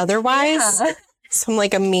mean otherwise? Yeah. So I'm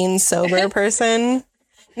like a mean, sober person.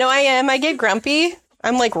 No, I am. I get grumpy.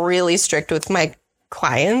 I'm like really strict with my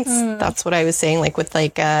clients. That's what I was saying, like with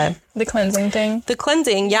like The cleansing thing. the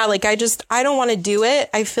cleansing. Yeah, like I don't want to do it.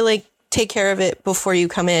 I feel like take care of it before you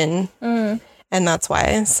come in. And that's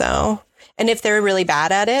why. So, and if they're really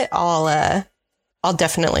bad at it, I'll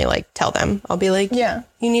definitely like tell them. I'll be like, Yeah.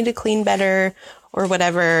 you need to clean better or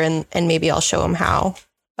whatever. And maybe I'll show them how.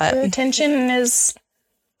 But Retention is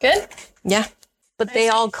good. yeah. But they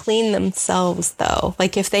all clean themselves though.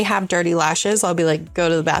 Like if they have dirty lashes, I'll be like, go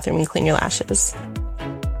to the bathroom and clean your lashes.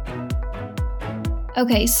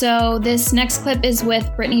 Okay, so this next clip is with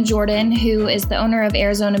Brittany Jordan, who is the owner of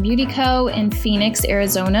Arizona Beauty Co. in Phoenix,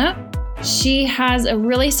 Arizona. She has a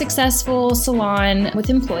really successful salon with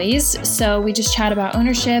employees, so we just chat about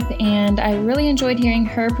ownership, and I really enjoyed hearing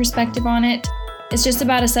her perspective on it. It's just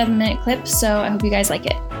about a 7-minute clip, so I hope you guys like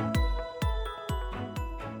it. I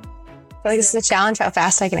feel like this is a challenge how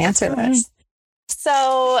fast I can answer this.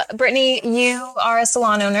 So, Brittany, you are a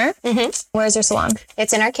salon owner. Where's your salon?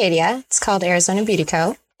 It's in Arcadia. It's called Arizona Beauty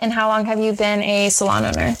Co. And how long have you been a salon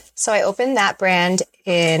owner? So I opened that brand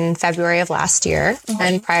in February of last year.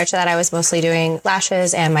 And prior to that, I was mostly doing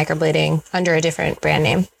lashes and microblading under a different brand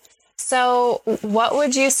name. So, what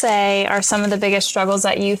would you say are some of the biggest struggles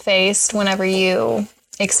that you faced whenever you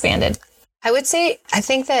expanded? I would say, I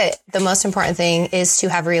think that the most important thing is to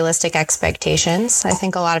have realistic expectations. I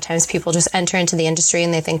think a lot of times people just enter into the industry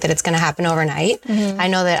and they think that it's going to happen overnight. I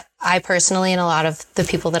know that I personally and a lot of the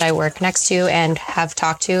people that I work next to and have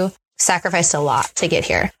talked to sacrificed a lot to get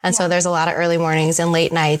here. And so there's a lot of early mornings and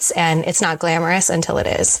late nights, and it's not glamorous until it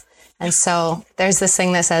is. And so there's this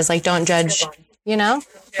thing that says, like, don't judge, you know,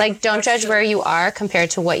 like, don't judge where you are compared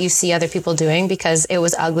to what you see other people doing, because it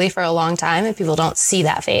was ugly for a long time and people don't see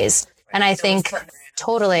that phase. And I think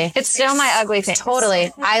Totally. It's still my ugly face.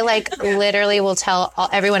 Totally. I literally will tell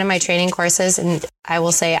everyone in my training courses, and I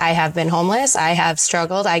will say I have been homeless. I have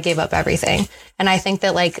struggled. I gave up everything. And I think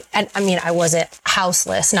that I wasn't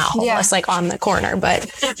houseless, not homeless, on the corner, but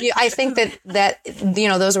I think that,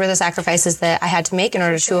 those were the sacrifices that I had to make in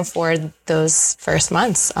order to afford those first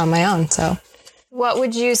months on my own. So what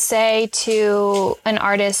would you say to an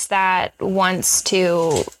artist that wants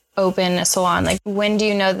to open a salon? When do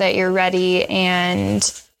you know that you're ready? And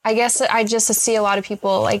I guess I just see a lot of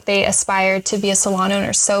people they aspire to be a salon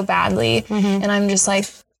owner so badly. Mm-hmm. And I'm just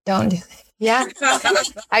don't do it. Yeah,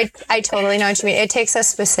 I totally know what you mean. It takes a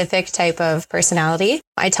specific type of personality.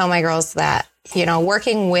 I tell my girls that,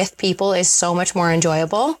 working with people is so much more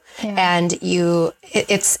enjoyable. Yeah. And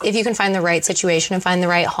if you can find the right situation and find the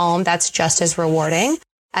right home, that's just as rewarding.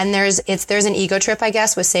 And there's an ego trip, I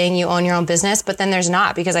guess, with saying you own your own business, but then there's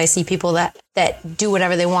not, because I see people that do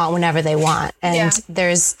whatever they want whenever they want. And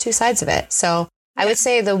there's two sides of it. So I would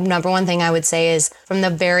say the number one thing I would say is, from the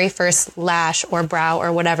very first lash or brow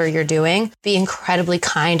or whatever you're doing, be incredibly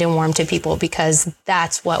kind and warm to people, because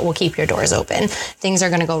that's what will keep your doors open. Things are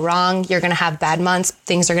going to go wrong. You're going to have bad months.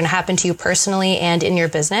 Things are going to happen to you personally and in your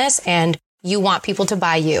business. And you want people to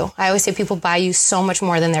buy you. I always say people buy you so much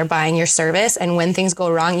more than they're buying your service. And when things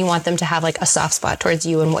go wrong, you want them to have a soft spot towards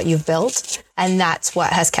you and what you've built. And that's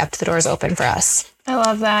what has kept the doors open for us. I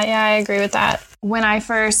love that. Yeah, I agree with that. When I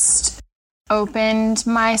first opened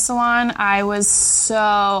my salon, I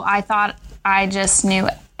thought I just knew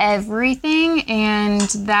everything, and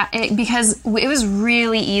because it was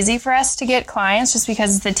really easy for us to get clients just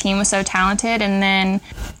because the team was so talented. And then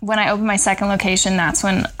when I opened my second location, that's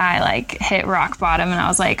when I hit rock bottom, and I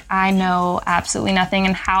was I know absolutely nothing,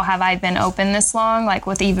 and how have I been open this long,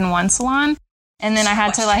 with even one salon? And then I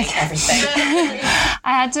had to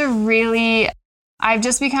I've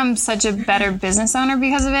just become such a better business owner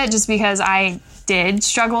because of it, just because I did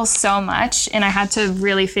struggle so much, and I had to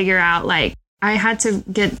really figure out, I had to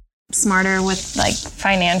get smarter with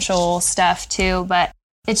financial stuff too, but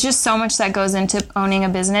it's just so much that goes into owning a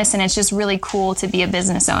business, and it's just really cool to be a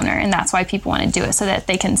business owner. And that's why people want to do it, so that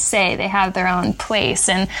they can say they have their own place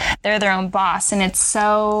and they're their own boss. And it's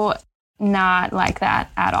so not like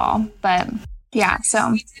that at all. But yeah, so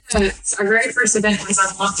our very first event was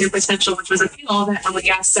Unlock Your Potential, which was a panel that we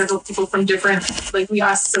asked several people from different, we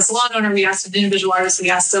asked a salon owner, we asked an individual artist, we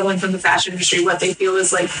asked someone from the fashion industry what they feel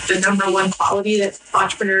is the number one quality that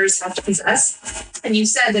entrepreneurs have to possess. And you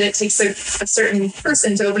said that it takes a certain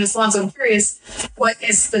person to open a salon. So I'm curious, what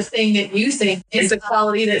is the thing that you think is the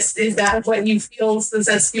quality is that what you feel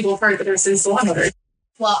sets people apart that are salon owners?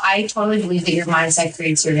 Well, I totally believe that your mindset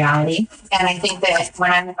creates your reality. And I think that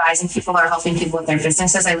when I'm advising people or helping people with their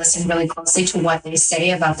businesses, I listen really closely to what they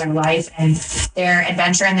say about their life and their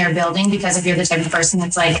adventure and their building. Because if you're the type of person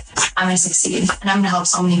that's I'm going to succeed and I'm going to help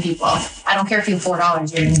so many people, I don't care if you have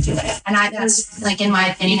 $4, you're going to do it. And that's in my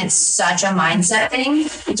opinion, it's such a mindset thing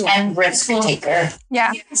and risk taker.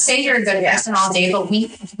 Yeah. You can say you're a good person all day, but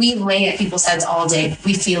we lay at people's heads all day.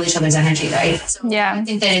 We feel each other's energy, right? So yeah. I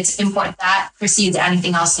think that it's important that precedes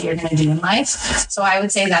anything else that you're going to do in life. So I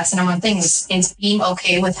would say that's the number one thing is being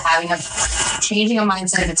okay with changing a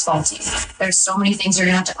mindset if it's faulty. There's so many things you're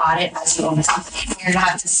going to have to audit as you own a company. You're going to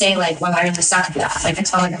have to say well, I really suck at that. I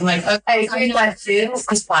tell I'm okay. I agree with that too,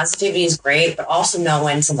 because positivity is great, but also know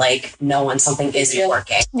when something isn't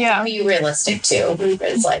working. Yeah. Be realistic too.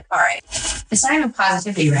 It's all right. It's not even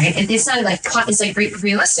positivity, right? It's not it's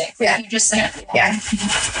realistic. Yeah. You just said it. Yeah.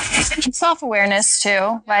 Self-awareness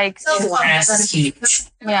too. Self-awareness is huge.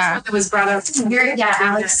 Yeah. It was brought up.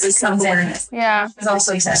 Alex is self-awareness. Yeah. It's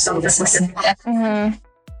also accessible. Mm-hmm.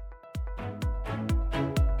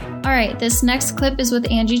 All right, this next clip is with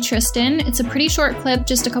Angie Tristan. It's a pretty short clip,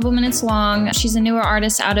 just a couple minutes long. She's a newer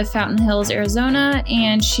artist out of Fountain Hills, Arizona,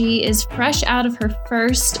 and she is fresh out of her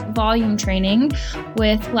first volume training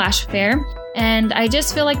with Lash Affair. And I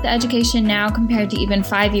just feel like the education now compared to even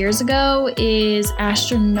 5 years ago is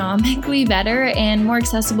astronomically better and more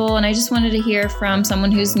accessible. And I just wanted to hear from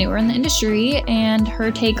someone who's newer in the industry and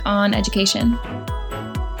her take on education.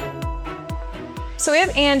 So we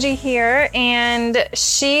have Angie here, and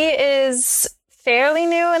she is fairly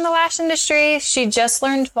new in the lash industry. She just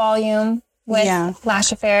learned volume with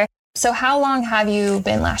Lash Affair. So how long have you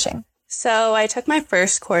been lashing? So I took my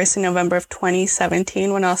first course in November of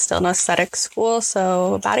 2017 when I was still in aesthetic school.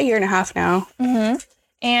 So about a year and a half now. Mm-hmm.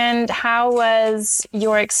 And how was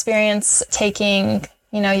your experience taking,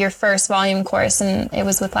 your first volume course, and it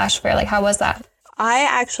was with Lash Affair? How was that? I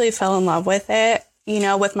actually fell in love with it.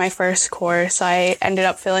 With my first course, I ended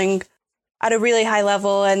up feeling at a really high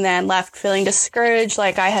level and then left feeling discouraged.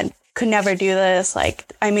 I could never do this.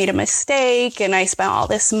 Like, I made a mistake and I spent all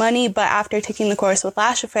this money. But after taking the course with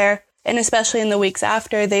Lash Affair, and especially in the weeks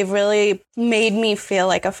after, they've really made me feel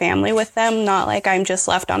like a family with them, not like I'm just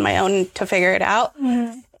left on my own to figure it out.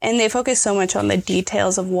 Mm-hmm. And they focus so much on the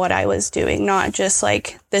details of what I was doing, not just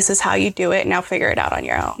like, this is how you do it, now figure it out on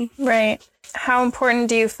your own. Right. How important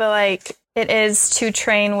do you feel like it is to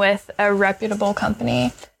train with a reputable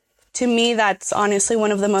company? To me, that's honestly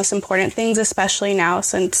one of the most important things, especially now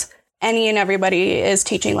since any and everybody is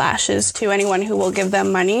teaching lashes to anyone who will give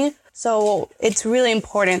them money. So it's really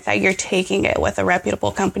important that you're taking it with a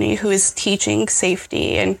reputable company who is teaching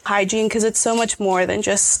safety and hygiene, because it's so much more than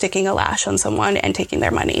just sticking a lash on someone and taking their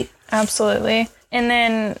money. Absolutely. And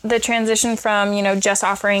then the transition from, just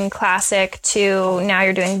offering classic to now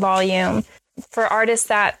you're doing volume. For artists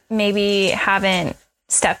that maybe haven't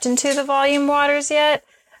stepped into the volume waters yet,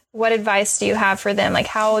 what advice do you have for them? Like,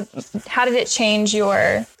 how did it change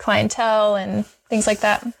your clientele and things like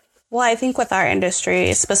that? Well, I think with our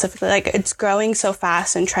industry specifically, like, it's growing so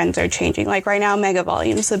fast and trends are changing. Like right now, mega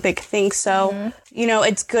volume is a big thing. So,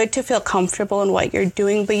 it's good to feel comfortable in what you're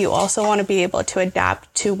doing, but you also want to be able to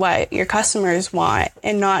adapt to what your customers want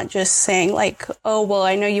and not just saying like, oh, well,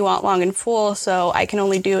 I know you want long and full, so I can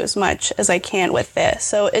only do as much as I can with this.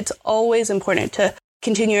 So it's always important to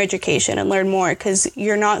continue education and learn more, because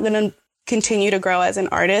you're not going to continue to grow as an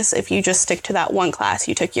artist if you just stick to that one class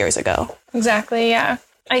you took years ago. Exactly. Yeah.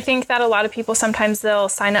 I think that a lot of people, sometimes they'll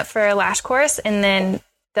sign up for a lash course and then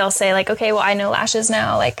they'll say like, okay, well, I know lashes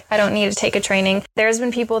now. Like, I don't need to take a training. There's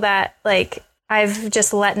been people that like, I've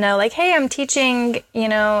just let know like, hey, I'm teaching,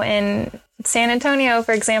 in San Antonio,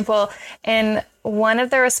 for example. And one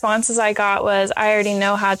of the responses I got was, I already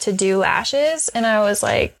know how to do lashes. And I was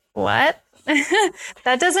like, what?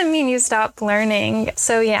 That doesn't mean you stopped learning.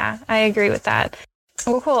 So yeah, I agree with that.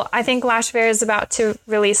 Well, cool. I think Lash Affair is about to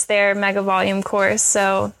release their mega volume course,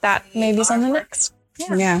 so that may be something next.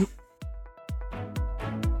 Yeah.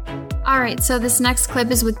 All right, so this next clip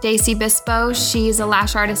is with Daisy Bispo. She's a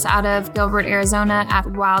lash artist out of Gilbert, Arizona at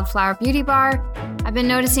Wildflower Beauty Bar. I've been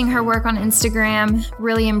noticing her work on Instagram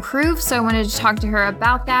really improve, so I wanted to talk to her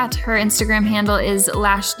about that. Her Instagram handle is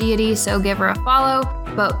Lash Deity, so give her a follow.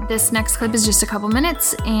 But this next clip is just a couple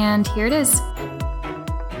minutes, and here it is.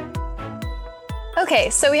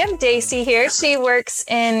 Okay, so we have Daisy here. You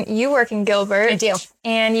work in Gilbert. I do.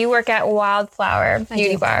 And you work at Wildflower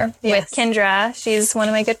Beauty Bar with Kendra. She's one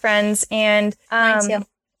of my good friends. And Mine too.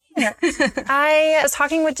 I was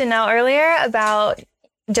talking with Janelle earlier about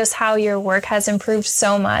just how your work has improved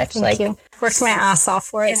so much. Thank you. Worked my ass off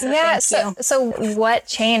for it. So what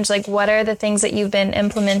changed? Like, what are the things that you've been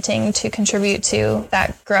implementing to contribute to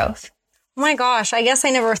that growth? Oh my gosh, I guess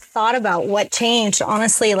I never thought about what changed.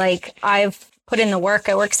 Honestly, like, I've put in the work.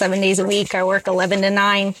 I work 7 days a week. I work 11 to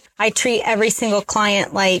 9. I treat every single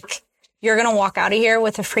client like you're going to walk out of here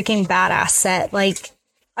with a freaking badass set. Like,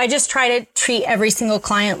 I just try to treat every single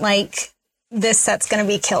client like this set's going to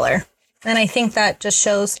be killer. And I think that just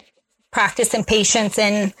shows practice and patience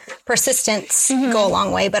and persistence go a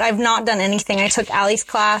long way. But I've not done anything. I took Allie's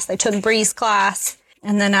class. I took Bree's class.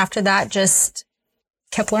 And then after that, just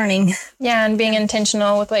kept learning. Yeah, and being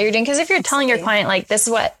intentional with what you're doing. Because if you're telling your client, like, this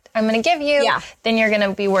is what I'm going to give you, then you're going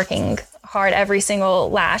to be working hard every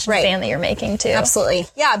single lash band that you're making too. Absolutely.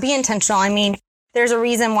 Yeah, be intentional. I mean, there's a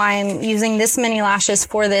reason why I'm using this many lashes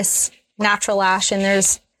for this natural lash, and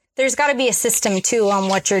there's got to be a system too on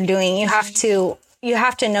what you're doing. You have to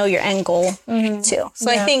know your end goal too.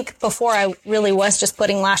 So I think before I really was just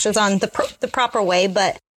putting lashes on the proper way,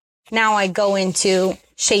 but now I go into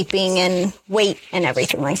shaping and weight and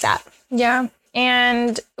everything like that. Yeah.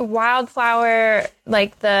 And Wildflower,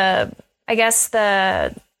 like the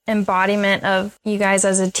embodiment of you guys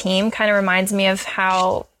as a team kind of reminds me of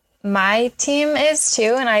how my team is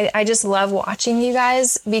too. And I just love watching you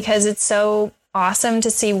guys because it's so awesome to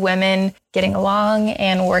see women getting along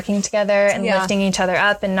and working together and lifting each other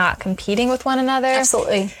up and not competing with one another.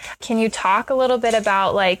 Absolutely. Can you talk a little bit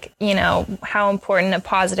about how important a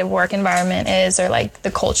positive work environment is, or like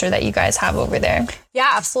the culture that you guys have over there? Yeah,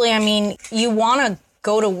 absolutely. I mean, you want to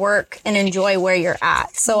go to work and enjoy where you're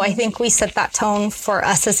at. So I think we set that tone for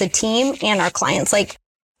us as a team and our clients. Like,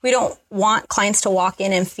 we don't want clients to walk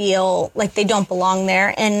in and feel like they don't belong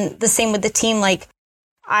there. And the same with the team. Like,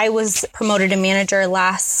 I was promoted to manager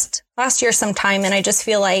last year sometime, and I just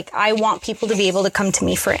feel like I want people to be able to come to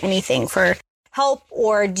me for anything, for help,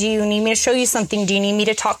 or do you need me to show you something? Do you need me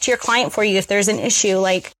to talk to your client for you if there's an issue?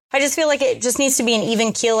 Like, I just feel like it just needs to be an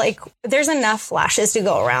even keel. Like, there's enough lashes to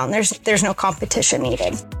go around. There's no competition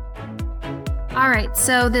needed. All right,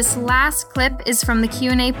 so this last clip is from the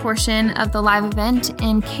Q&A portion of the live event,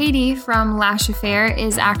 and Katie from Lash Affair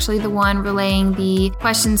is actually the one relaying the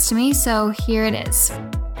questions to me, so here it is.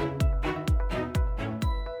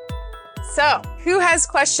 So, who has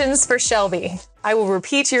questions for Shelby? I will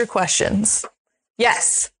repeat your questions.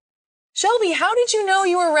 Yes. Shelby, how did you know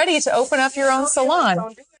you were ready to open up your own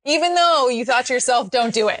salon? Even though you thought to yourself,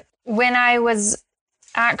 don't do it. When I was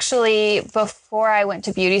actually, before I went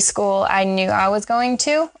to beauty school, I knew I was going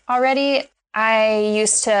to already. I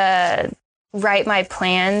used to write my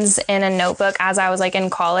plans in a notebook as I was like in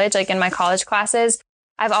college, like in my college classes.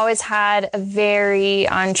 I've always had a very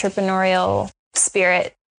entrepreneurial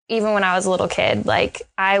spirit, even when I was a little kid. Like,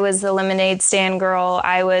 I was the lemonade stand girl.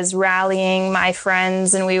 I was rallying my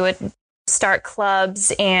friends and we would start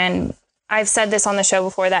clubs, and I've said this on the show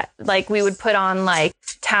before that like we would put on like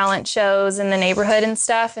talent shows in the neighborhood and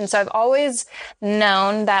stuff. And so I've always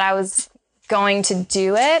known that I was going to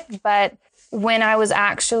do it. But when I was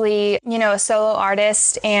actually, you know, a solo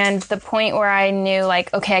artist, and the point where I knew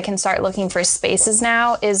like, okay, I can start looking for spaces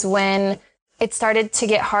now is when it started to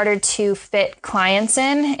get harder to fit clients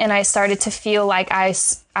in. And I started to feel like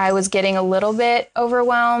I was getting a little bit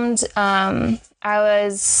overwhelmed. I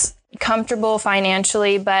was comfortable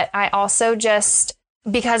financially, but I also just,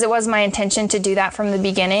 because it was my intention to do that from the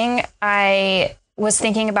beginning, I was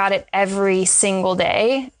thinking about it every single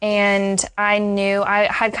day. And I knew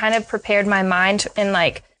I had kind of prepared my mind and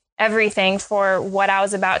like everything for what I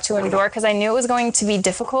was about to endure, because I knew it was going to be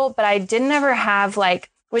difficult, but I didn't ever have like,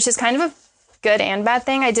 which is kind of a good and bad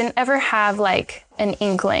thing, I didn't ever have like an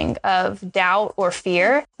inkling of doubt or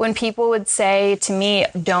fear. When people would say to me,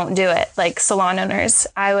 don't do it, like salon owners,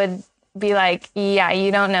 I would be like, yeah,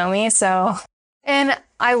 you don't know me. So, and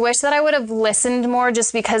I wish that I would have listened more,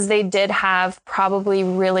 just because they did have probably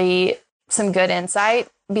really some good insight,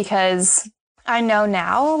 because I know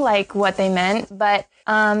now like what they meant. But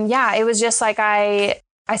yeah, it was just like I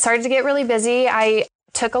started to get really busy. I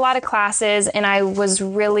took a lot of classes, and I was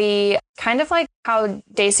really kind of like how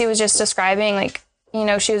Daisy was just describing, like, you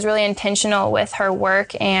know, she was really intentional with her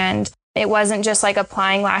work, and it wasn't just like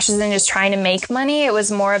applying lashes and just trying to make money. It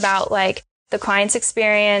was more about like the client's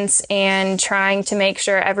experience and trying to make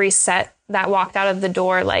sure every set that walked out of the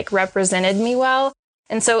door like represented me well.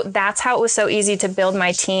 And so that's how it was so easy to build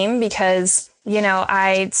my team, because, you know,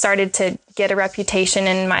 I started to get a reputation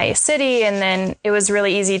in my city, and then it was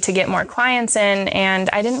really easy to get more clients in, and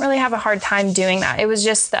I didn't really have a hard time doing that. It was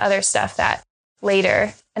just the other stuff that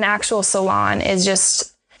later, an actual salon is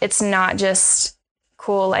just, it's not just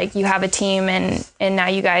cool, like you have a team and now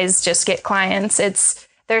you guys just get clients.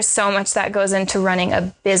 There's so much that goes into running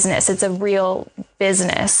a business. It's a real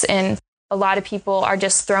business, and a lot of people are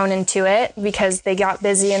just thrown into it because they got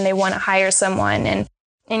busy and they want to hire someone. And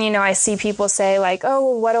you know, I see people say like,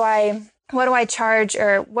 oh, what do I charge,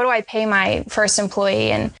 or what do I pay my first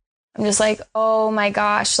employee? And I'm just like, oh my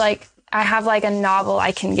gosh, like I have like a novel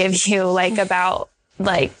I can give you like about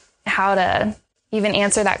like how to even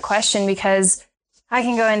answer that question, because I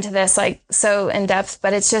can go into this like so in depth,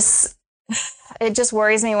 but it just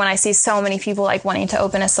worries me when I see so many people like wanting to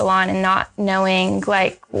open a salon and not knowing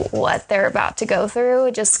like what they're about to go through.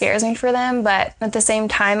 It just scares me for them. But at the same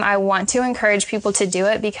time, I want to encourage people to do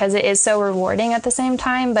it because it is so rewarding at the same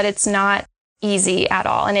time, but it's not easy at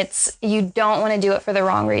all. And you don't want to do it for the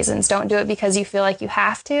wrong reasons. Don't do it because you feel like you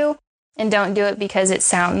have to, and don't do it because it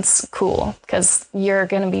sounds cool, because you're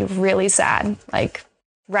going to be really sad like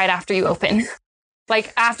right after you open.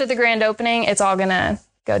 Like after the grand opening, it's all going to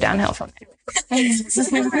go downhill from there. It's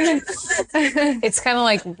kind of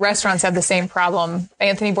like restaurants have the same problem.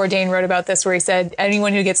 Anthony Bourdain wrote about this, where he said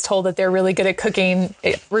anyone who gets told that they're really good at cooking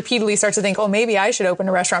repeatedly starts to think, oh, maybe I should open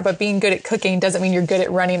a restaurant. But being good at cooking doesn't mean you're good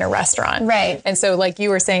at running a restaurant. Right. And so like you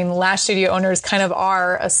were saying, lash studio owners kind of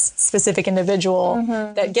are a specific individual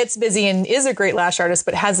that gets busy and is a great lash artist,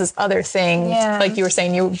 but has this other thing. Yeah. Like you were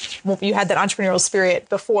saying, you had that entrepreneurial spirit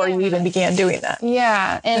before you even began doing that.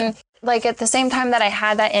 Yeah. And like at the same time that I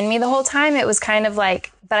had that in me the whole time, it was kind of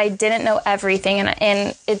like, but I didn't know everything.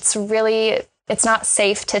 And it's not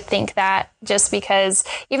safe to think that, just because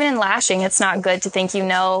even in lashing, it's not good to think you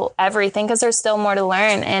know everything, because there's still more to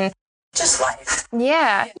learn. And Just life.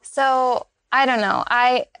 yeah. So I don't know.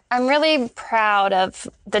 I'm really proud of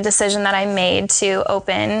the decision that I made to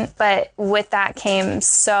open, but with that came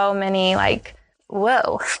so many like,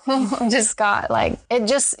 whoa, just got like, it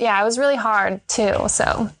was really hard too.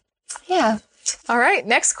 So yeah. All right.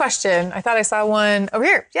 Next question. I thought I saw one over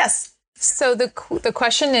here. Yes. So the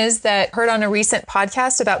question is that heard on a recent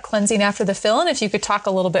podcast about cleansing after the fill, and if you could talk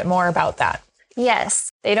a little bit more about that.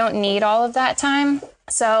 Yes, they don't need all of that time.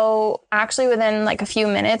 So actually within like a few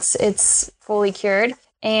minutes, it's fully cured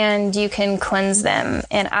and you can cleanse them.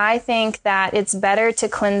 And I think that it's better to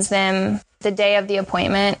cleanse them the day of the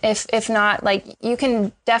appointment. If not, like you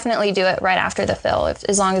can definitely do it right after the fill,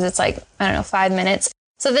 as long as it's like, 5 minutes.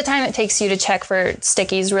 So the time it takes you to check for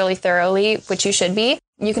stickies really thoroughly, which you should be,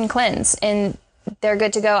 you can cleanse and they're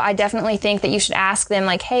good to go. I definitely think that you should ask them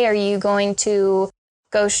like, hey, are you going to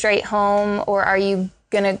go straight home or are you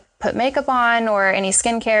going to put makeup on or any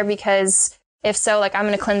skincare? Because if so, like I'm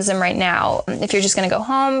going to cleanse them right now. If you're just going to go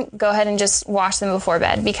home, go ahead and just wash them before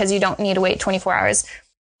bed because you don't need to wait 24 hours.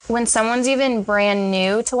 When someone's even brand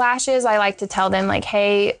new to lashes, I like to tell them like,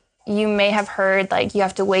 hey, you may have heard like you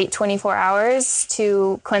have to wait 24 hours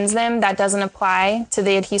to cleanse them. That doesn't apply to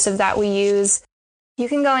the adhesive that we use. You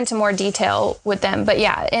can go into more detail with them. But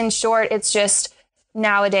yeah, in short, it's just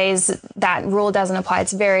nowadays that rule doesn't apply.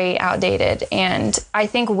 It's very outdated. And I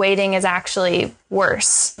think waiting is actually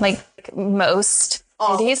worse, like most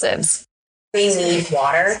adhesives. They need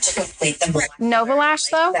water to complete the Novalash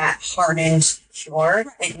though? That hardened cure,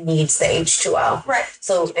 it needs the H2O. Right.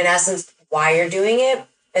 So in essence, why you're doing it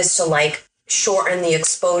is to like shorten the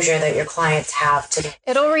exposure that your clients have to.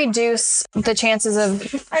 It'll reduce the chances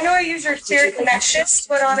of. I know I use your Clear Connection,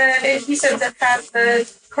 but on an adhesive that has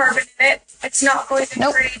the carbon in it, it's not going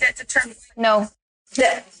to create a determined. No.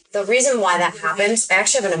 The reason why that happens, I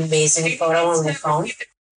actually have an amazing photo on my phone.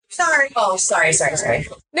 Sorry. Oh, sorry.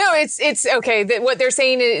 No, it's okay. What they're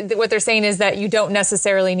saying is that you don't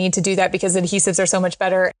necessarily need to do that because adhesives are so much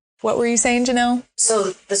better. What were you saying, Janelle? So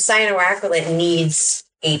the cyanoacrylate needs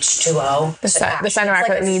H2O. The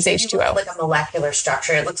cyanoacrylate needs H2O. Like a molecular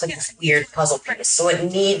structure. It looks like this weird puzzle piece. So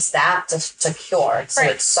it needs that to cure. So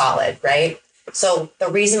it's solid, right? So the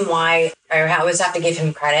reason why I always have to give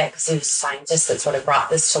him credit because he was a scientist that sort of brought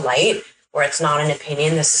this to light, where it's not an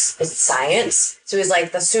opinion, this is science. So he's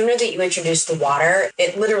like, the sooner that you introduce the water,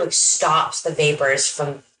 it literally stops the vapors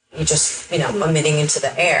from you just, emitting into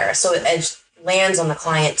the air. So it lands on the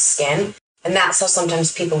client's skin. And that's how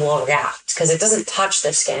sometimes people will react because it doesn't touch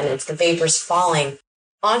the skin. It's the vapors falling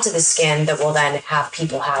onto the skin that will then have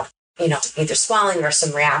people have, either swelling or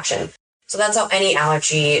some reaction. So that's how any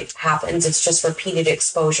allergy happens. It's just repeated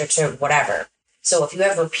exposure to whatever. So if you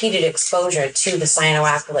have repeated exposure to the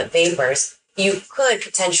cyanoacrylate vapors, you could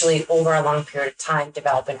potentially, over a long period of time,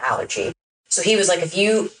 develop an allergy. So he was like, if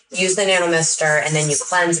you use the Nanomister and then you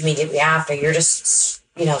cleanse immediately after, you're just,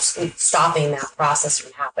 stopping that process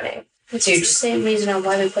from happening. Which is the same reason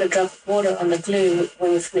why we put a drop of water on the glue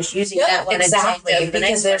when we finish using that one. Exactly,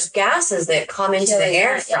 because there's gases that come into the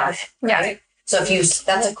air from it. Right? So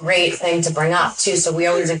that's a great thing to bring up too. So we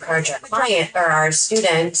always encourage our client or our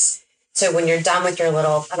students to, when you're done with your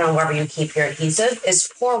little, wherever you keep your adhesive,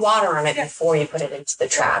 is pour water on it before you put it into the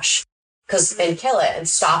trash and kill it and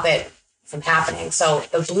stop it from happening. So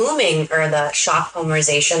the blooming or the shock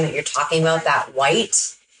polymerization that you're talking about, that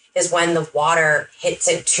white, is when the water hits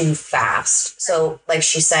it too fast. So like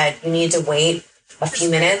she said, you need to wait a few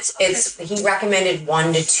minutes. He recommended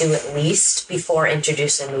 1 to 2 at least before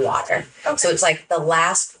introducing the water. Okay. So it's like the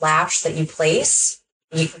last lash that you place,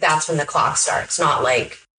 that's when the clock starts. Not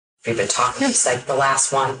like if you've been talking, it's like the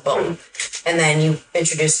last one, boom. And then you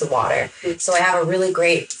introduce the water. So I have a really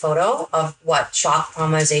great photo of what shock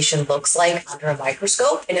polymerization looks like under a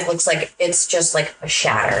microscope. And it looks like it's just like a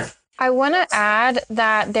shatter. I want to add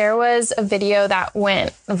that there was a video that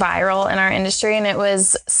went viral in our industry, and it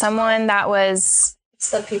was someone that was... It's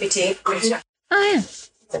the PPT. Oh, yeah. It's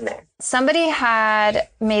in there. Somebody had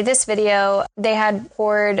made this video. They had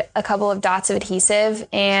poured a couple of dots of adhesive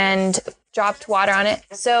and dropped water on it.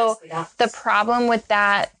 So the problem with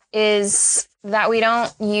that is that we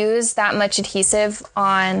don't use that much adhesive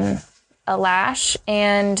on a lash,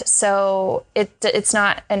 and so it's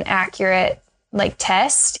not an accurate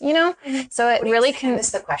test, So it really can.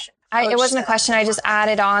 What's the question? It wasn't a question. I just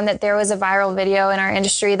added on that there was a viral video in our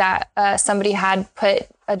industry that somebody had put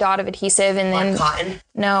a dot of adhesive and then cotton.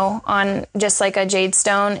 No, on just like a jade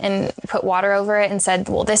stone and put water over it and said,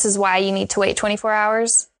 well, this is why you need to wait 24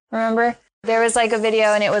 hours. Remember? There was like a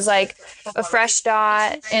video and it was like a fresh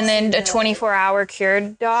dot and then a 24-hour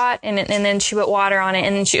cured dot. And then she put water on it.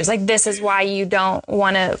 And then she was like, this is why you don't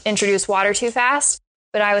want to introduce water too fast.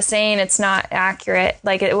 But I was saying it's not accurate.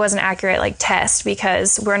 It wasn't accurate test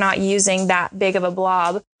because we're not using that big of a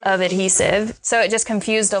blob of adhesive. So it just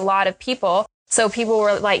confused a lot of people. So people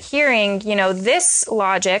were hearing, this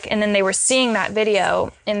logic, and then they were seeing that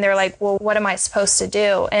video and they're like, well, what am I supposed to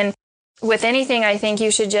do? And with anything, I think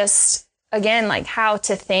you should just, again, how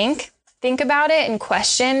to think think about it and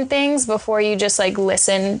question things before you just like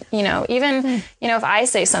listen, even, if I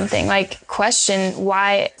say something, like question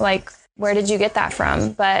why, like, where did you get that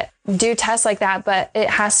from? But do tests like that, but it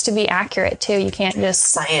has to be accurate too. You can't just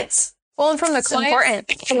science. Well, and from the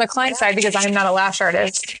client side, because I'm not a lash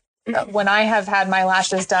artist, when I have had my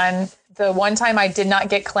lashes done, the one time I did not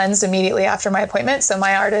get cleansed immediately after my appointment. So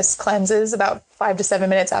my artist cleanses about 5 to 7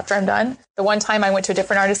 minutes after I'm done. The one time I went to a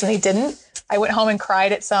different artist and they didn't, I went home and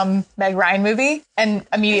cried at some Meg Ryan movie and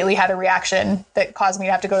immediately had a reaction that caused me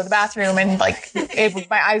to have to go to the bathroom. And like,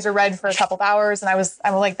 my eyes are red for a couple of hours. And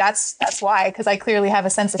I'm like, that's why, because I clearly have a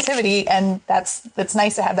sensitivity, and it's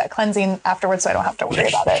nice to have that cleansing afterwards so I don't have to worry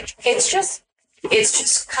about it. It's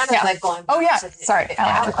just kind of like going back to the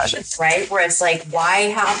allergies, right? Where it's like, why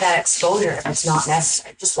have that exposure if it's not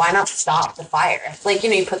necessary? Just why not stop the fire? Like,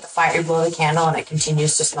 you put the fire, you blow the candle and it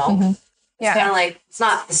continues to smoke. Mm-hmm. It's kind of like, it's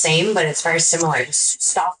not the same, but it's very similar. Just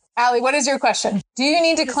stop. Allie, what is your question? Do you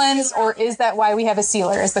need to cleanse, or is that why we have a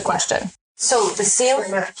sealer is the question? So the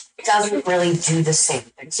sealer doesn't really do the same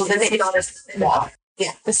thing. So then they notice water.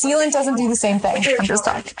 Yeah. The sealant doesn't do the same thing. I'm just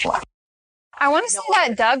talking. I want to say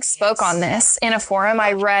that Doug spoke on this in a forum.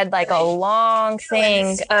 I read like a long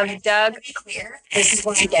thing of Doug. This is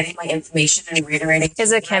where I'm getting my information and reiterating.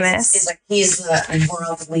 Is a chemist. He's the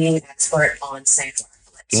world leading expert on sandalwood.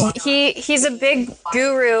 He's a big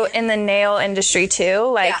guru in the nail industry too.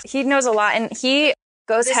 Like he knows a lot, and he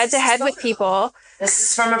goes head to head with people. This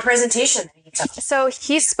is from a presentation that he took. So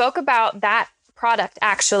he spoke about that product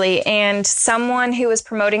actually, and someone who was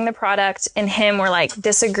promoting the product and him were like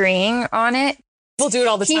disagreeing on it. We'll do it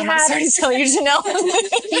all the time. I'm sorry to tell you, Janelle.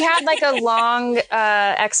 He had like a long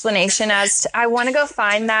explanation as to, I want to go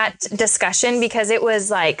find that discussion because it was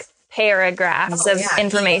like paragraphs of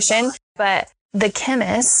information. But the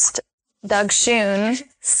chemist, Doug Schoon,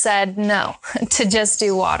 said no, to just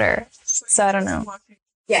do water. So I don't know.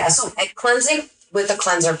 Yeah, so cleansing with a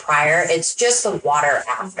cleanser prior, it's just the water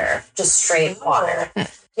after, just straight water.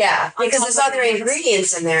 Yeah, because there's other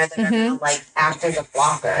ingredients in there that are gonna, like act as a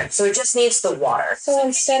blocker. So it just needs the water. So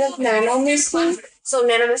instead of nanomisting? So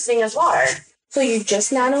nanomisting is water. So you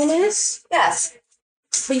just nanomist? Yes.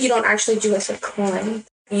 But you don't actually do it for cleanse.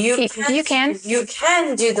 You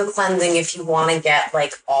can do the cleansing if you want to get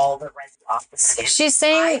like all the residue off the skin. She's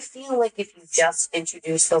saying I feel like if you just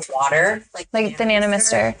introduce the water, like the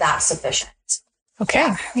nanomister, that's sufficient.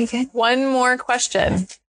 Okay. Very good. One more question.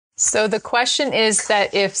 So the question is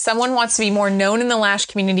that if someone wants to be more known in the lash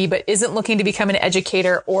community but isn't looking to become an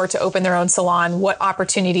educator or to open their own salon, what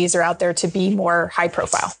opportunities are out there to be more high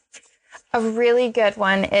profile? A really good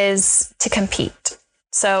one is to compete.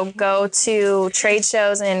 So go to trade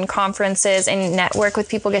shows and conferences and network with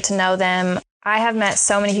people, get to know them. I have met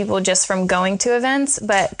so many people just from going to events,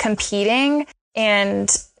 but competing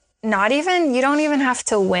and you don't even have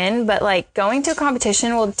to win, but like going to a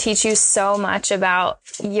competition will teach you so much about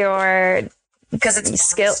your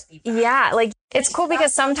skill. Yeah, like it's cool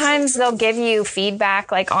because sometimes they'll give you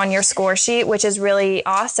feedback like on your score sheet, which is really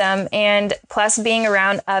awesome. And plus being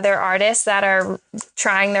around other artists that are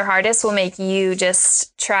trying their hardest will make you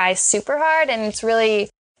just try super hard. And it's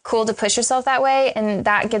really cool to push yourself that way. And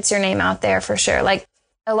that gets your name out there for sure. Like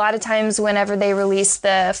a lot of times whenever they release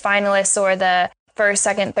the finalists or the first,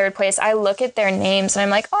 second, third place, I look at their names and I'm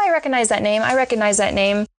like, oh, I recognize that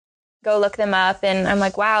name. Go look them up. And I'm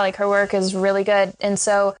like, wow, like her work is really good. And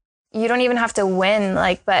so you don't even have to win,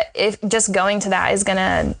 but if just going to that is going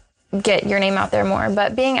to get your name out there more.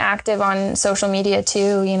 But being active on social media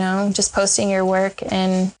too, just posting your work.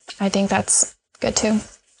 And I think that's good too.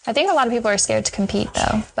 I think a lot of people are scared to compete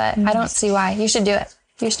though, but I don't see why. You should do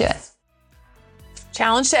it.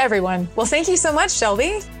 Challenge to everyone. Well, thank you so much,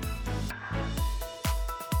 Shelby.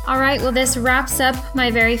 All right, well, this wraps up my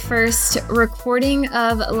very first recording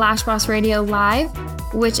of Lash Boss Radio Live,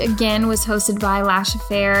 which again was hosted by Lash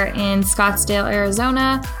Affair in Scottsdale,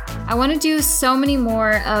 Arizona. I want to do so many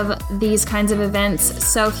more of these kinds of events.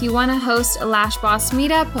 So if you want to host a Lash Boss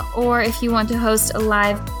meetup, or if you want to host a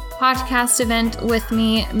live podcast event with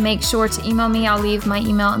me, make sure to email me. I'll leave my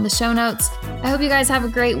email in the show notes. I hope you guys have a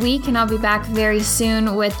great week, and I'll be back very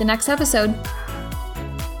soon with the next episode.